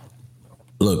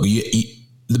 Look,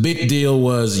 the big deal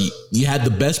was you had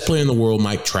the best player in the world,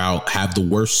 Mike Trout, have the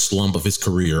worst slump of his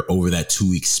career over that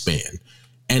 2-week span,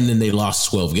 and then they lost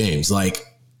 12 games. Like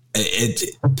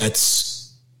it's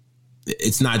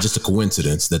not just a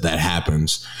coincidence that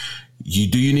happens.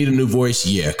 Do you need a new voice?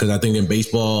 Yeah, because I think in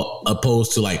baseball,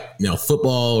 opposed to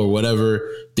football or whatever,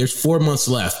 there's 4 months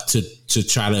left to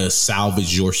try to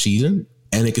salvage your season,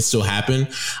 and it can still happen.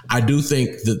 I do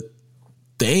think that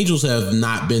the Angels have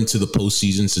not been to the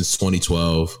postseason since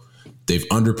 2012. They've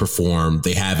underperformed.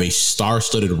 They have a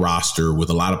star-studded roster with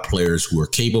a lot of players who are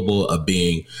capable of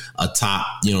being a top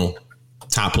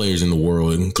players in the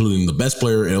world, including the best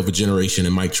player of a generation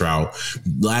in Mike Trout,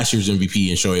 last year's MVP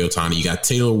in Shohei Ohtani. You got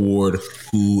Taylor Ward,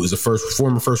 who is a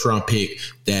former first-round pick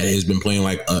that has been playing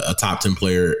like a top 10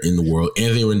 player in the world.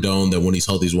 Anthony Rendon, that when he's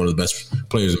healthy is one of the best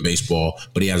players in baseball,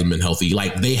 but he hasn't been healthy.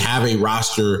 Like, they have a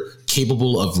roster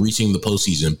capable of reaching the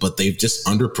postseason, but they've just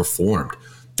underperformed.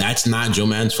 That's not Joe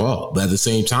Madden's fault. But at the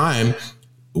same time,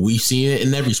 we've seen it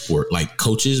in every sport. Like,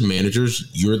 coaches, managers,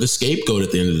 you're the scapegoat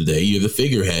at the end of the day. You're the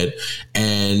figurehead.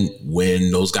 And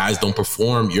when those guys don't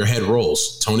perform, your head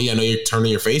rolls. Tony, I know you're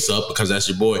turning your face up because that's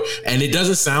your boy. And it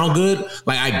doesn't sound good.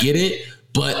 Like, I get it,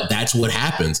 but that's what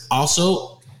happens.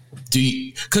 Also,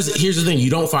 because here's the thing, you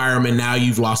don't fire him and now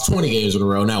you've lost 20 games in a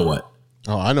row. Now what?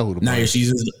 Oh, I know who to now your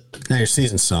season's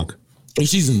sunk. Your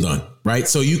season's done, right?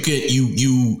 So you could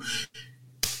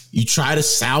you try to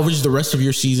salvage the rest of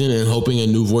your season and hoping a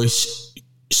new voice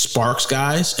sparks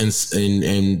guys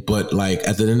and but like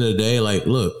at the end of the day, like,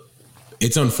 look,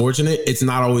 it's unfortunate. It's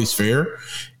not always fair.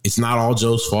 It's not all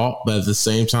Joe's fault, but at the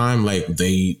same time, like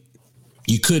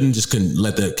you couldn't just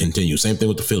let that continue. Same thing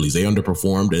with the Phillies. They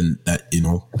underperformed and that,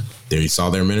 they saw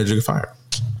their manager get fired.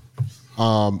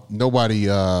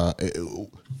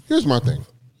 Here's my thing.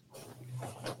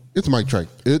 It's Mike Trout.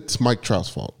 It's Mike Trout's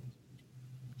fault.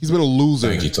 He's been a loser.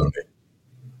 Thank you, Tony.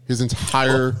 His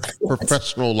entire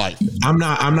professional life. I'm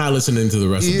not listening to the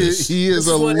rest of this. He is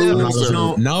a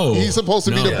loser. No, he's supposed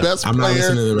to be the best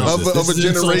player of a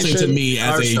generation. To me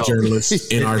as a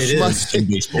journalist in our in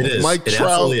baseball. Mike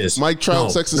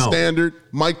Trout sets the standard.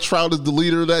 Mike Trout is the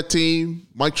leader of that team.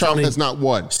 Mike Trout has not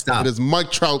won. It is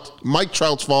Mike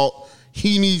Trout's fault.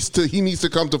 He needs to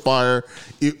come to fire.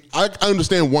 I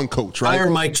understand one coach, right? Fire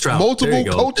Mike Trout. Multiple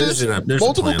coaches.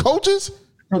 Multiple coaches.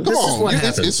 Come on,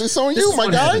 it's on you, my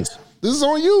guy. This is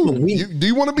on you. Do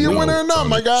you want to be a winner or not, Tony,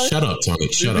 my guy? Shut up, Tony.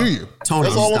 Shut up. Tony,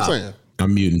 that's all I'm saying.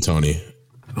 I'm muting Tony.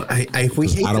 I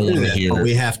don't want to hear. But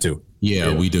we have to.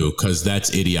 Yeah, we do, because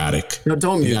that's idiotic. No,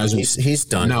 don't mute him. He's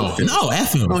done. No,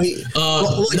 F him.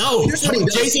 No,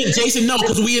 Jason, no,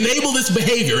 because we enable this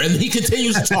behavior, and he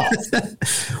continues to talk.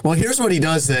 Well, here's what he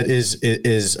does that is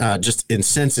just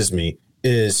incenses me.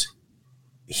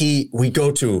 We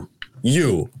go to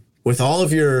you with all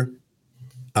of your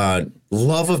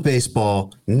love of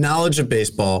baseball, knowledge of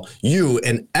baseball, you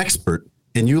an expert,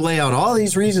 and you lay out all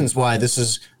these reasons why this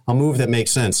is a move that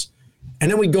makes sense, and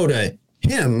then we go to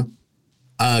him,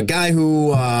 a guy who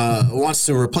wants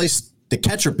to replace the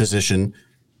catcher position,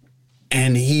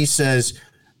 and he says,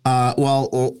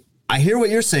 well, I hear what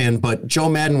you're saying, but Joe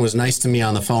Madden was nice to me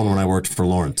on the phone when I worked for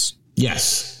Lawrence.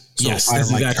 Yes. Yes, that's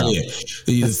exactly it.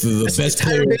 He's the best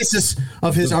player. The basis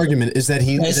of his argument is that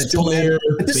best player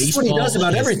this is what he does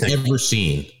about everything. Ever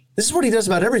seen. This is what he does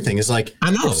about everything. Is like,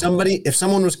 I know, if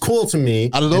someone was cool to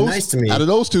me and nice to me, out of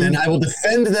those two, then I will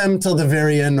defend them till the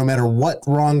very end, no matter what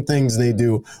wrong things they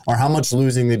do or how much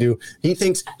losing they do. He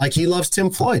thinks like he loves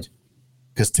Tim Floyd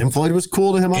because Tim Floyd was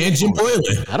cool to him. And Jim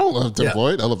Boylan. I don't love Tim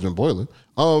Floyd. I love Jim Boylan.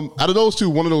 Out of those two,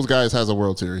 one of those guys has a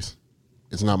World Series.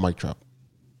 It's not Mike Trout.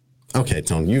 Okay,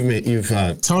 Tony,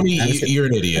 Tony, you're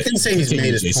an idiot. I didn't say he's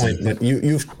made his point, but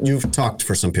you've talked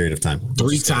for some period of time.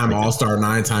 3-time All-Star,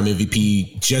 9-time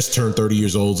MVP, just turned 30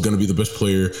 years old, is going to be the best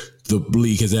player the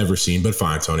league has ever seen. But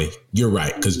fine, Tony, you're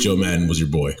right, because Joe Madden was your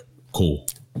boy. Cool.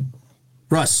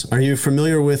 Russ, are you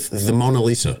familiar with the Mona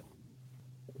Lisa?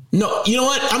 No, you know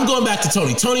what? I'm going back to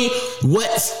Tony. Tony,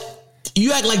 what?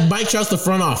 You act like Mike Trout's the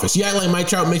front office. You act like Mike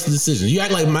Trout makes the decisions. You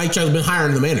act like Mike Trout's been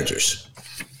hiring the managers.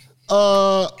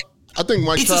 I think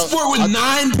Mike Trout. It's a sport with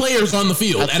 9 players on the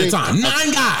field at a time. 9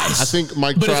 guys. I think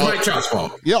Mike Trout. But it's Mike Trout's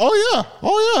fault. Yeah.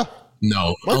 Oh yeah.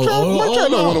 No. Mike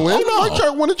Trout don't want to win. Mike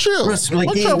Trout want to chill. Like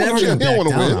he never going to back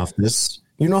down off this.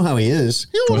 You know how he is.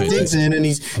 He digs in and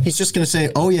he's just going to say,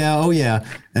 oh yeah.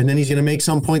 And then he's going to make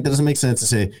some point that doesn't make sense to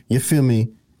say, you feel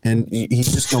me? and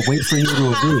he's just gonna wait for you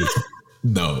to agree.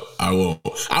 No, I won't.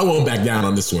 I won't back down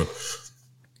on this one.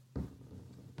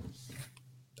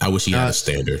 I wish he had a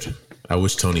standard. I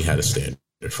wish Tony had a standard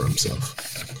for himself.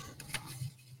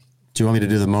 Do you want me to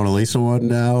do the Mona Lisa one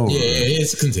now? Yeah,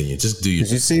 it's continue. Just do you.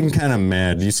 You seem kind of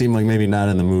mad. You seem like maybe not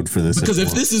in the mood for this. Because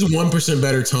if this is 1%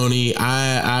 better, Tony,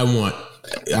 I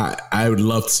would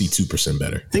love to see 2%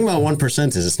 better. The thing about 1%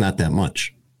 is it's not that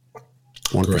much.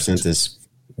 1% is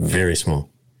very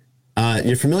small.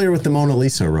 You're familiar with the Mona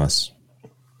Lisa, Russ?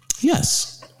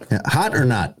 Yes. Yeah, hot or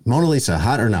not? Mona Lisa,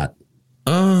 hot or not?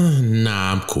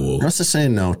 Nah, I'm cool. Russ is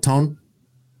saying no. Tone?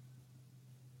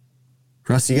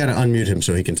 Russ, you got to unmute him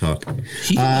so he can talk.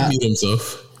 He can unmute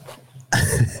himself.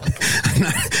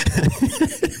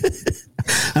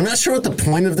 I'm not sure what the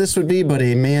point of this would be, but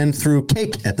a man threw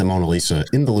cake at the Mona Lisa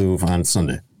in the Louvre on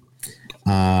Sunday.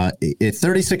 A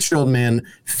 36-year-old man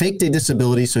faked a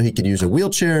disability so he could use a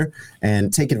wheelchair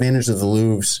and take advantage of the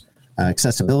Louvre's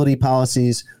accessibility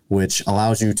policies, which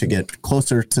allows you to get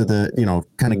closer to the,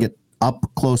 kind of get up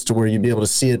close to where you'd be able to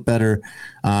see it better.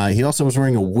 He also was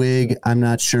wearing a wig. I'm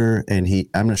not sure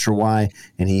why.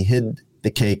 And he hid the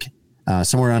cake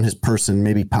somewhere on his person,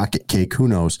 maybe pocket cake, who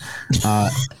knows.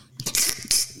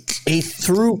 He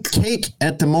threw cake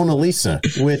at the Mona Lisa,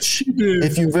 which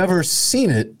if you've ever seen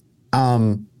it,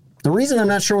 the reason I'm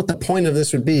not sure what the point of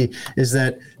this would be is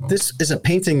that this is a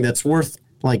painting that's worth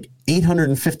like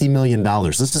 $850 million.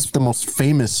 This is the most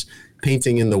famous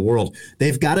painting in the world.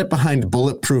 They've got it behind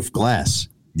bulletproof glass.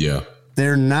 Yeah.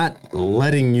 They're not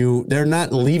leaving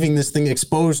this thing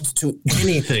exposed to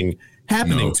anything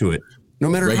happening to it. No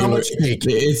matter how much cake.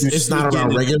 It's not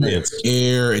about regular. It's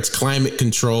air. It's climate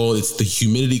control. It's the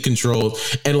humidity control.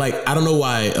 And I don't know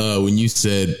why when you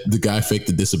said the guy faked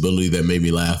the disability, that made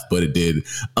me laugh, but it did.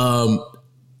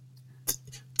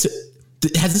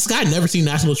 Has this guy never seen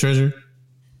National Treasure?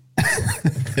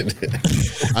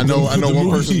 I know one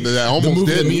person that almost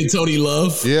did. Me and Tony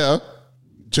love. Yeah,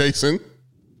 Jason.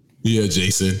 Yeah,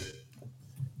 Jason.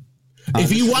 If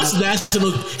he watched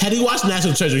had he watched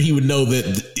National Treasure, he would know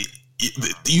that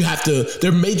you have to.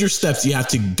 There are major steps you have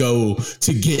to go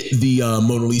to get the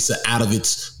Mona Lisa out of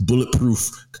its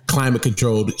bulletproof,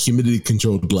 climate-controlled,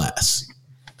 humidity-controlled glass.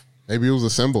 Maybe it was a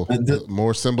symbol,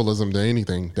 more symbolism than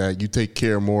anything. That you take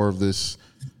care more of this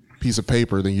piece of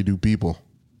paper than you do people.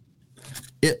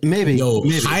 Maybe.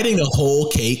 Hiding a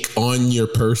whole cake on your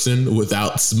person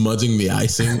without smudging the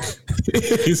icing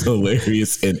is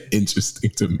hilarious and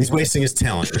interesting to me. He's wasting his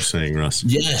talent, you're saying, Russ.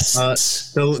 Yes.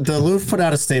 The Louvre put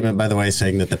out a statement, by the way,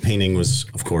 saying that the painting was,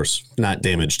 of course, not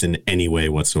damaged in any way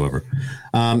whatsoever.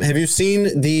 Have you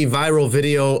seen the viral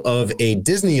video of a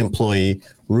Disney employee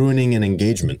ruining an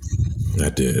engagement? I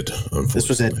did. This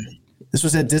was at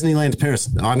Disneyland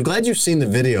Paris. I'm glad you've seen the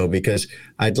video because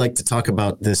I'd like to talk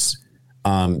about this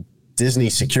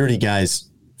Disney security guys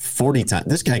 40 times.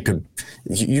 This guy could,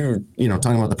 you're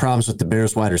talking about the problems with the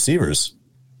Bears wide receivers.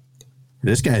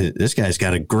 This guy's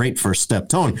got a great first step.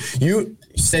 Tone, you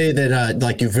say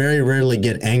that you very rarely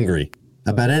get angry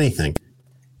about anything,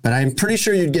 but I'm pretty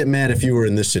sure you'd get mad if you were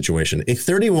in this situation. A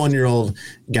 31-year-old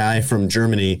guy from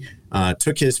Germany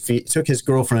took his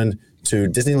girlfriend to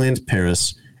Disneyland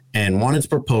Paris and wanted to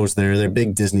propose there. They're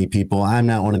big Disney people. I'm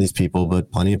not one of these people,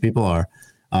 but plenty of people are.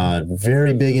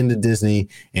 Very big into Disney,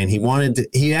 and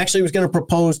he actually was going to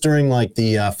propose during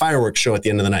the fireworks show at the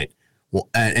end of the night. Well,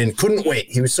 and couldn't wait.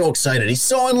 He was so excited. He's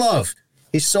so in love.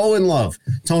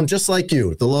 Tone, just like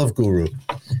you, the love guru.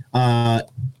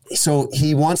 So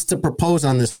he wants to propose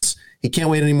on this. He can't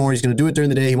wait anymore. He's going to do it during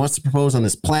the day. He wants to propose on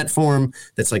this platform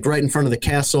that's right in front of the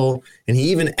castle. And he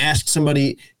even asked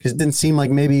somebody, because it didn't seem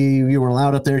like maybe you were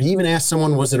allowed up there. He even asked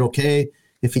someone, was it okay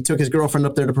if he took his girlfriend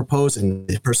up there to propose? And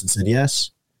the person said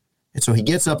yes. And so he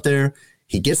gets up there,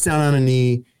 he gets down on a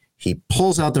knee, he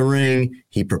pulls out the ring,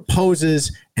 he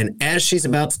proposes, and as she's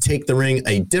about to take the ring,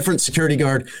 a different security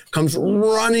guard comes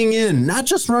running in, not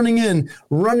just running in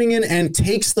and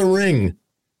takes the ring,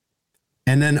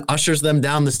 and then ushers them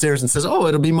down the stairs and says, oh,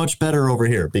 it'll be much better over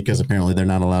here, because apparently they're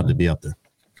not allowed to be up there.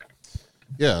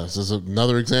 Yeah, this is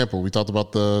another example. We talked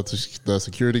about the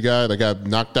security guy that got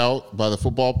knocked out by the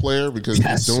football player because he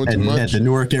was doing too much. At the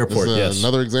Newark airport,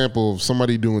 another example of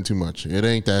somebody doing too much. It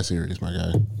ain't that serious, my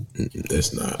guy.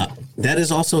 It's not. That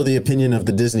is also the opinion of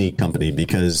the Disney company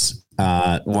because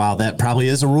while that probably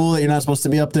is a rule that you're not supposed to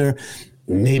be up there,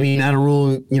 maybe not a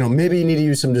rule. Maybe you need to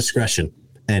use some discretion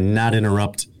and not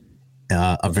interrupt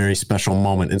a very special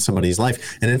moment in somebody's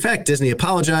life. And in fact, Disney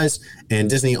apologized, and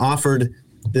Disney offered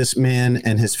this man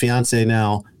and his fiance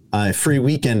now a free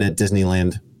weekend at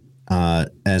Disneyland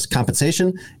as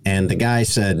compensation. And the guy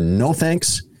said, no,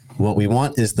 thanks. What we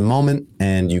want is the moment,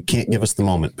 and you can't give us the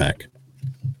moment back.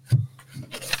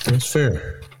 That's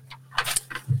fair.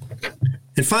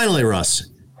 And finally, Russ,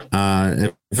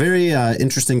 a very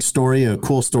interesting story, a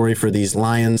cool story for these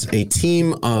lions. A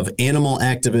team of animal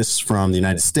activists from the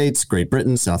United States, Great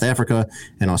Britain, South Africa,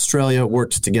 and Australia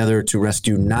worked together to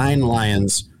rescue 9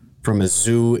 lions from a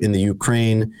zoo in the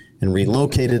Ukraine and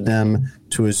relocated them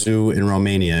to a zoo in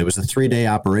Romania. It was a 3-day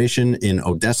operation in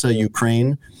Odessa,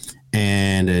 Ukraine,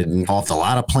 and it involved a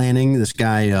lot of planning. This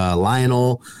guy,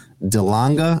 Lionel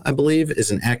Delanga, I believe,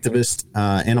 is an activist,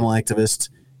 animal activist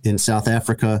in South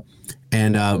Africa.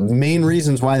 And main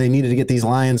reasons why they needed to get these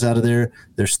lions out of there,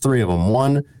 there's 3 of them.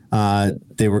 One,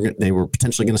 they were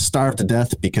potentially going to starve to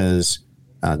death because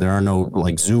there are no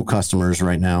like zoo customers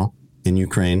right now in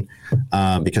Ukraine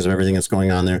because of everything that's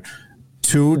going on there.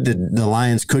 2, the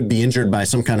lions could be injured by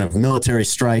some kind of military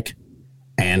strike.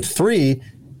 And 3,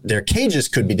 their cages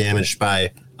could be damaged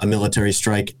by a military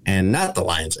strike and not the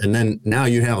lions. And then now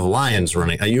you have lions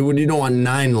running. You don't want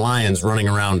 9 lions running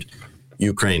around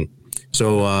Ukraine.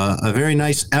 So a very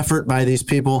nice effort by these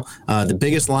people. The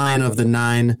biggest lion of the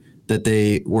 9 that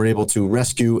they were able to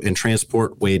rescue and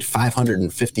transport weighed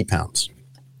 550 pounds.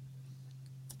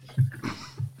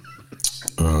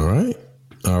 All right.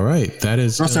 That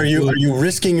is. Russ, are you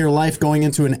risking your life going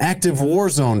into an active war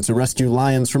zone to rescue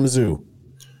lions from a zoo?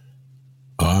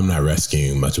 Oh, I'm not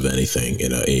rescuing much of anything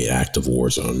in an active war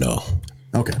zone. No.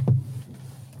 Okay.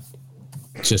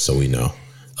 Just so we know.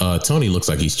 Tony looks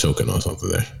like he's choking on something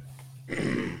there.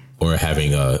 Or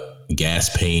having a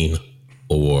gas pain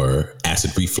or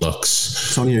acid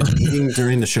reflux. Tony, are you eating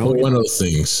during the show? One of those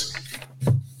things.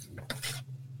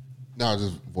 No,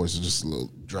 his voice is just a little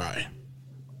dry.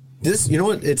 This, you know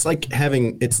what? It's like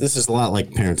this is a lot like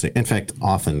parenting. In fact,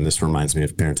 often this reminds me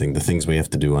of parenting, the things we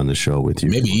have to do on the show with you.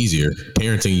 Maybe easier.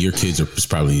 Parenting your kids is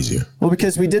probably easier. Well,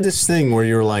 because we did this thing where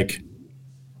you're like,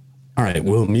 all right,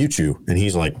 we'll mute you. And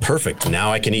he's like, perfect.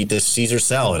 Now I can eat this Caesar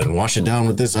salad and wash it down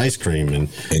with this ice cream and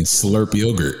slurp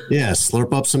yogurt. Yeah,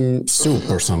 slurp up some soup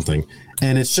or something.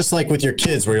 And it's just like with your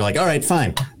kids where you're like, all right,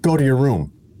 fine, go to your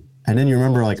room. And then you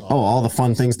remember like, oh, all the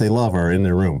fun things they love are in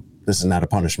their room. This is not a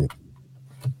punishment.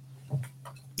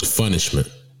 Punishment.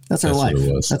 That's our life.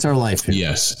 That's our life here.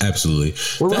 Yes, absolutely.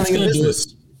 We're running a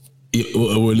business.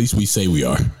 Or at least we say we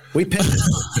are. We pay.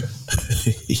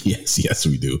 Yes,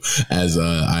 we do. As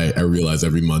I realize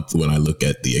every month when I look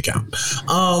at the account.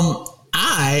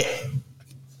 I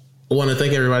want to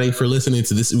thank everybody for listening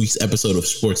to this week's episode of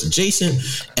Sports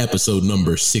Adjacent, episode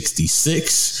number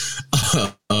 66.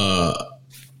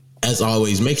 As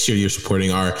always, make sure you're supporting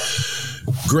our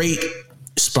great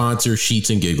sponsor, Sheets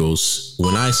and Giggles.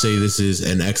 When I say this is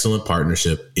an excellent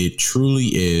partnership, it truly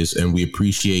is, and we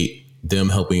appreciate them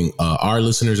helping our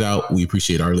listeners out. We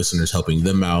appreciate our listeners helping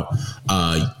them out.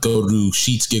 Go to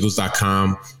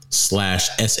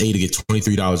sheetsgiggles.com/SA to get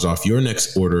 $23 off your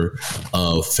next order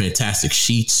of fantastic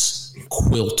sheets,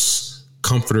 quilts,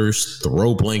 comforters,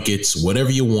 throw blankets,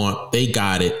 whatever you want. They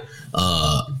got it.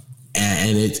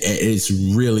 And it's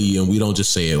really, and we don't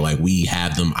just say it, like we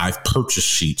have them. I've purchased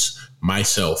sheets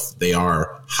myself. They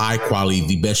are high quality,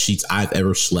 the best sheets I've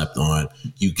ever slept on.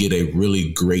 You get a really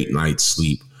great night's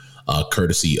sleep.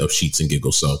 Courtesy of Sheets and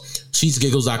Giggles. So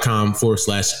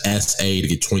sheetsgiggles.com/SA to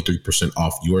get 23%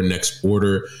 off your next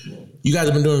order. You guys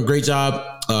have been doing a great job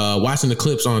watching the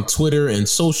clips on Twitter and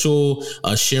social,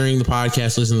 sharing the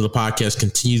podcast, listening to the podcast.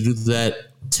 Continue to do that.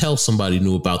 Tell somebody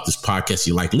new about this podcast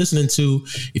you like listening to.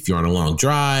 If you're on a long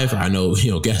drive, I know,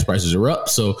 gas prices are up.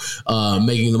 So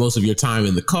making the most of your time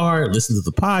in the car, listen to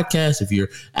the podcast. If you're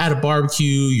at a barbecue,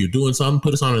 you're doing something,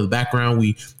 put us on in the background.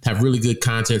 We have really good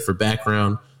content for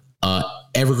background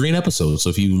evergreen episodes. So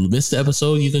if you missed the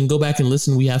episode, you can go back and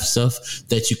listen. We have stuff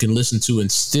that you can listen to and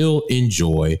still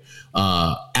enjoy.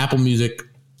 Apple Music,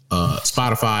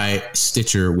 Spotify,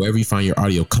 Stitcher, wherever you find your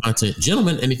audio content.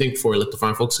 Gentlemen, anything before I let the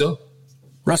fine folks go?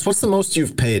 Russ, what's the most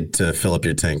you've paid to fill up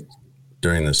your tank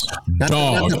during this? Not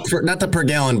the per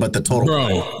gallon, but the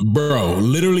total. Bro,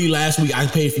 literally last week I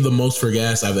paid for the most for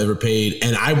gas I've ever paid.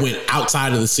 And I went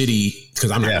outside of the city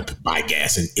because I'm not going to buy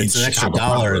gas. It's an extra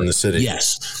 $1 in the city.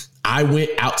 Yes. I went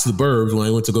out to the burbs when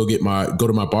I went to go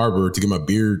to my barber to get my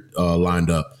beard lined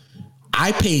up.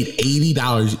 I paid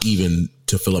 $80 even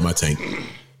to fill up my tank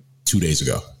 2 days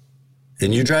ago.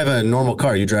 And you drive a normal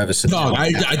car. You drive a sedan. No,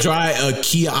 I drive a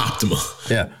Kia Optima.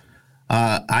 Yeah.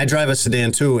 I drive a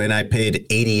sedan too, and I paid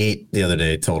 $88 the other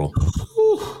day total.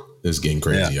 It's getting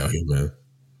crazy out here, man.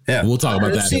 Yeah. We'll talk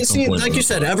about that. See, like you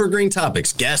said, evergreen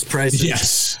topics, gas prices,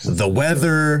 yes, the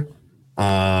weather,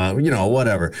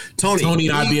 Whatever. Tony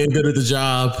not being good at the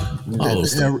job.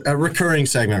 A recurring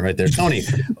segment right there. Tony,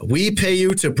 we pay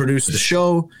you to produce the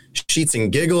show. Sheets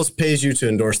and Giggles pays you to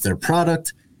endorse their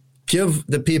product. Give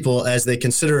the people, as they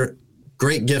consider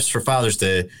great gifts for Father's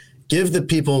Day, give the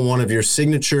people one of your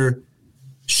signature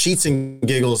Sheets and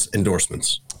Giggles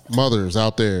endorsements. Mothers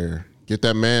out there, get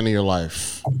that man in your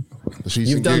life.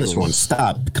 You've done this one.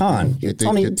 Stop. Come on.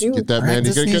 Tony, get that man.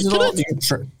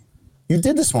 You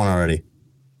did this one already.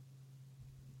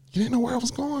 You didn't know where I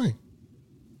was going.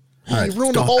 All right, you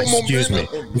ruined the whole moment. Excuse me.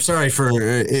 I'm sorry for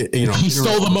He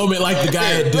stole the moment like the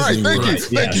guy at Disney. Right,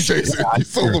 thank you, Jason. You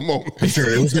stole the moment. Sure,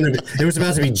 it was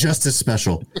about to be just as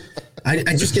special. I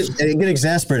just get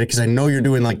exasperated because I know you're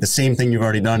doing like the same thing you've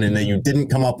already done and that you didn't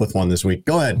come up with one this week.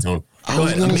 Go ahead, Tone. I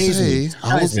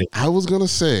was gonna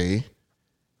say,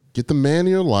 get the man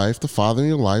in your life, the father in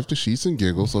your life, the Sheets and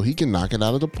Giggles, so he can knock it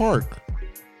out of the park.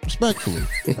 Respectfully.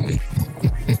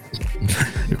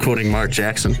 You're quoting Mark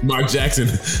Jackson. Mark Jackson.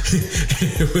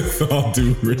 With all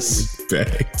due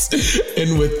respect.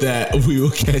 And with that, we will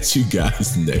catch you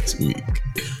guys next week.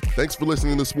 Thanks for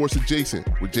listening to Sports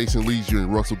Adjacent with Jason Leisure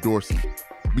and Russell Dorsey.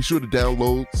 Be sure to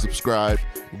download, subscribe,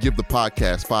 and give the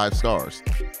podcast 5 stars.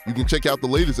 You can check out the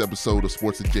latest episode of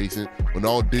Sports Adjacent on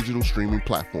all digital streaming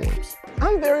platforms.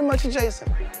 I'm very much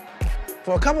adjacent.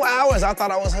 For a couple hours, I thought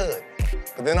I was hood.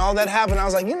 But then all that happened, I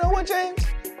was like, you know what, James?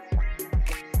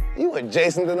 You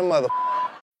adjacent to the mother.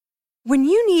 When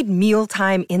you need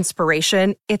mealtime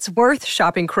inspiration, it's worth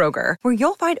shopping Kroger, where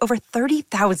you'll find over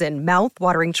 30,000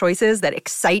 mouth-watering choices that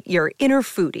excite your inner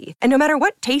foodie. And no matter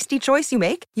what tasty choice you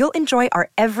make, you'll enjoy our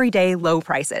everyday low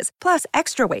prices, plus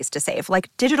extra ways to save,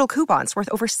 like digital coupons worth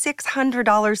over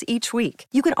 $600 each week.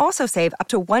 You can also save up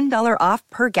to $1 off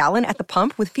per gallon at the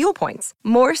pump with fuel points.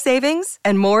 More savings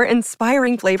and more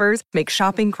inspiring flavors make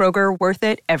shopping Kroger worth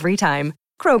it every time.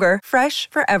 Kroger, fresh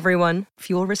for everyone.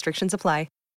 Fuel restrictions apply.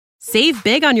 Save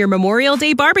big on your Memorial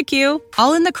Day barbecue,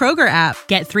 all in the Kroger app.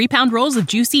 Get 3-pound rolls of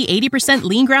juicy 80%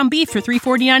 lean ground beef for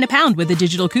 $3.49 a pound with a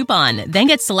digital coupon. Then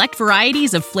get select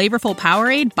varieties of flavorful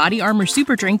Powerade, Body Armor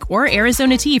Super Drink, or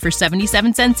Arizona tea for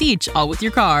 77 cents each, all with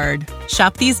your card.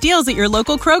 Shop these deals at your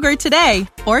local Kroger today,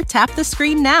 or tap the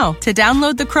screen now to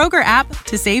download the Kroger app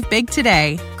to save big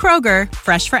today. Kroger,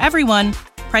 fresh for everyone.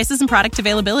 Prices and product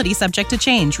availability subject to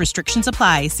change. Restrictions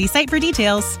apply. See site for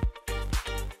details.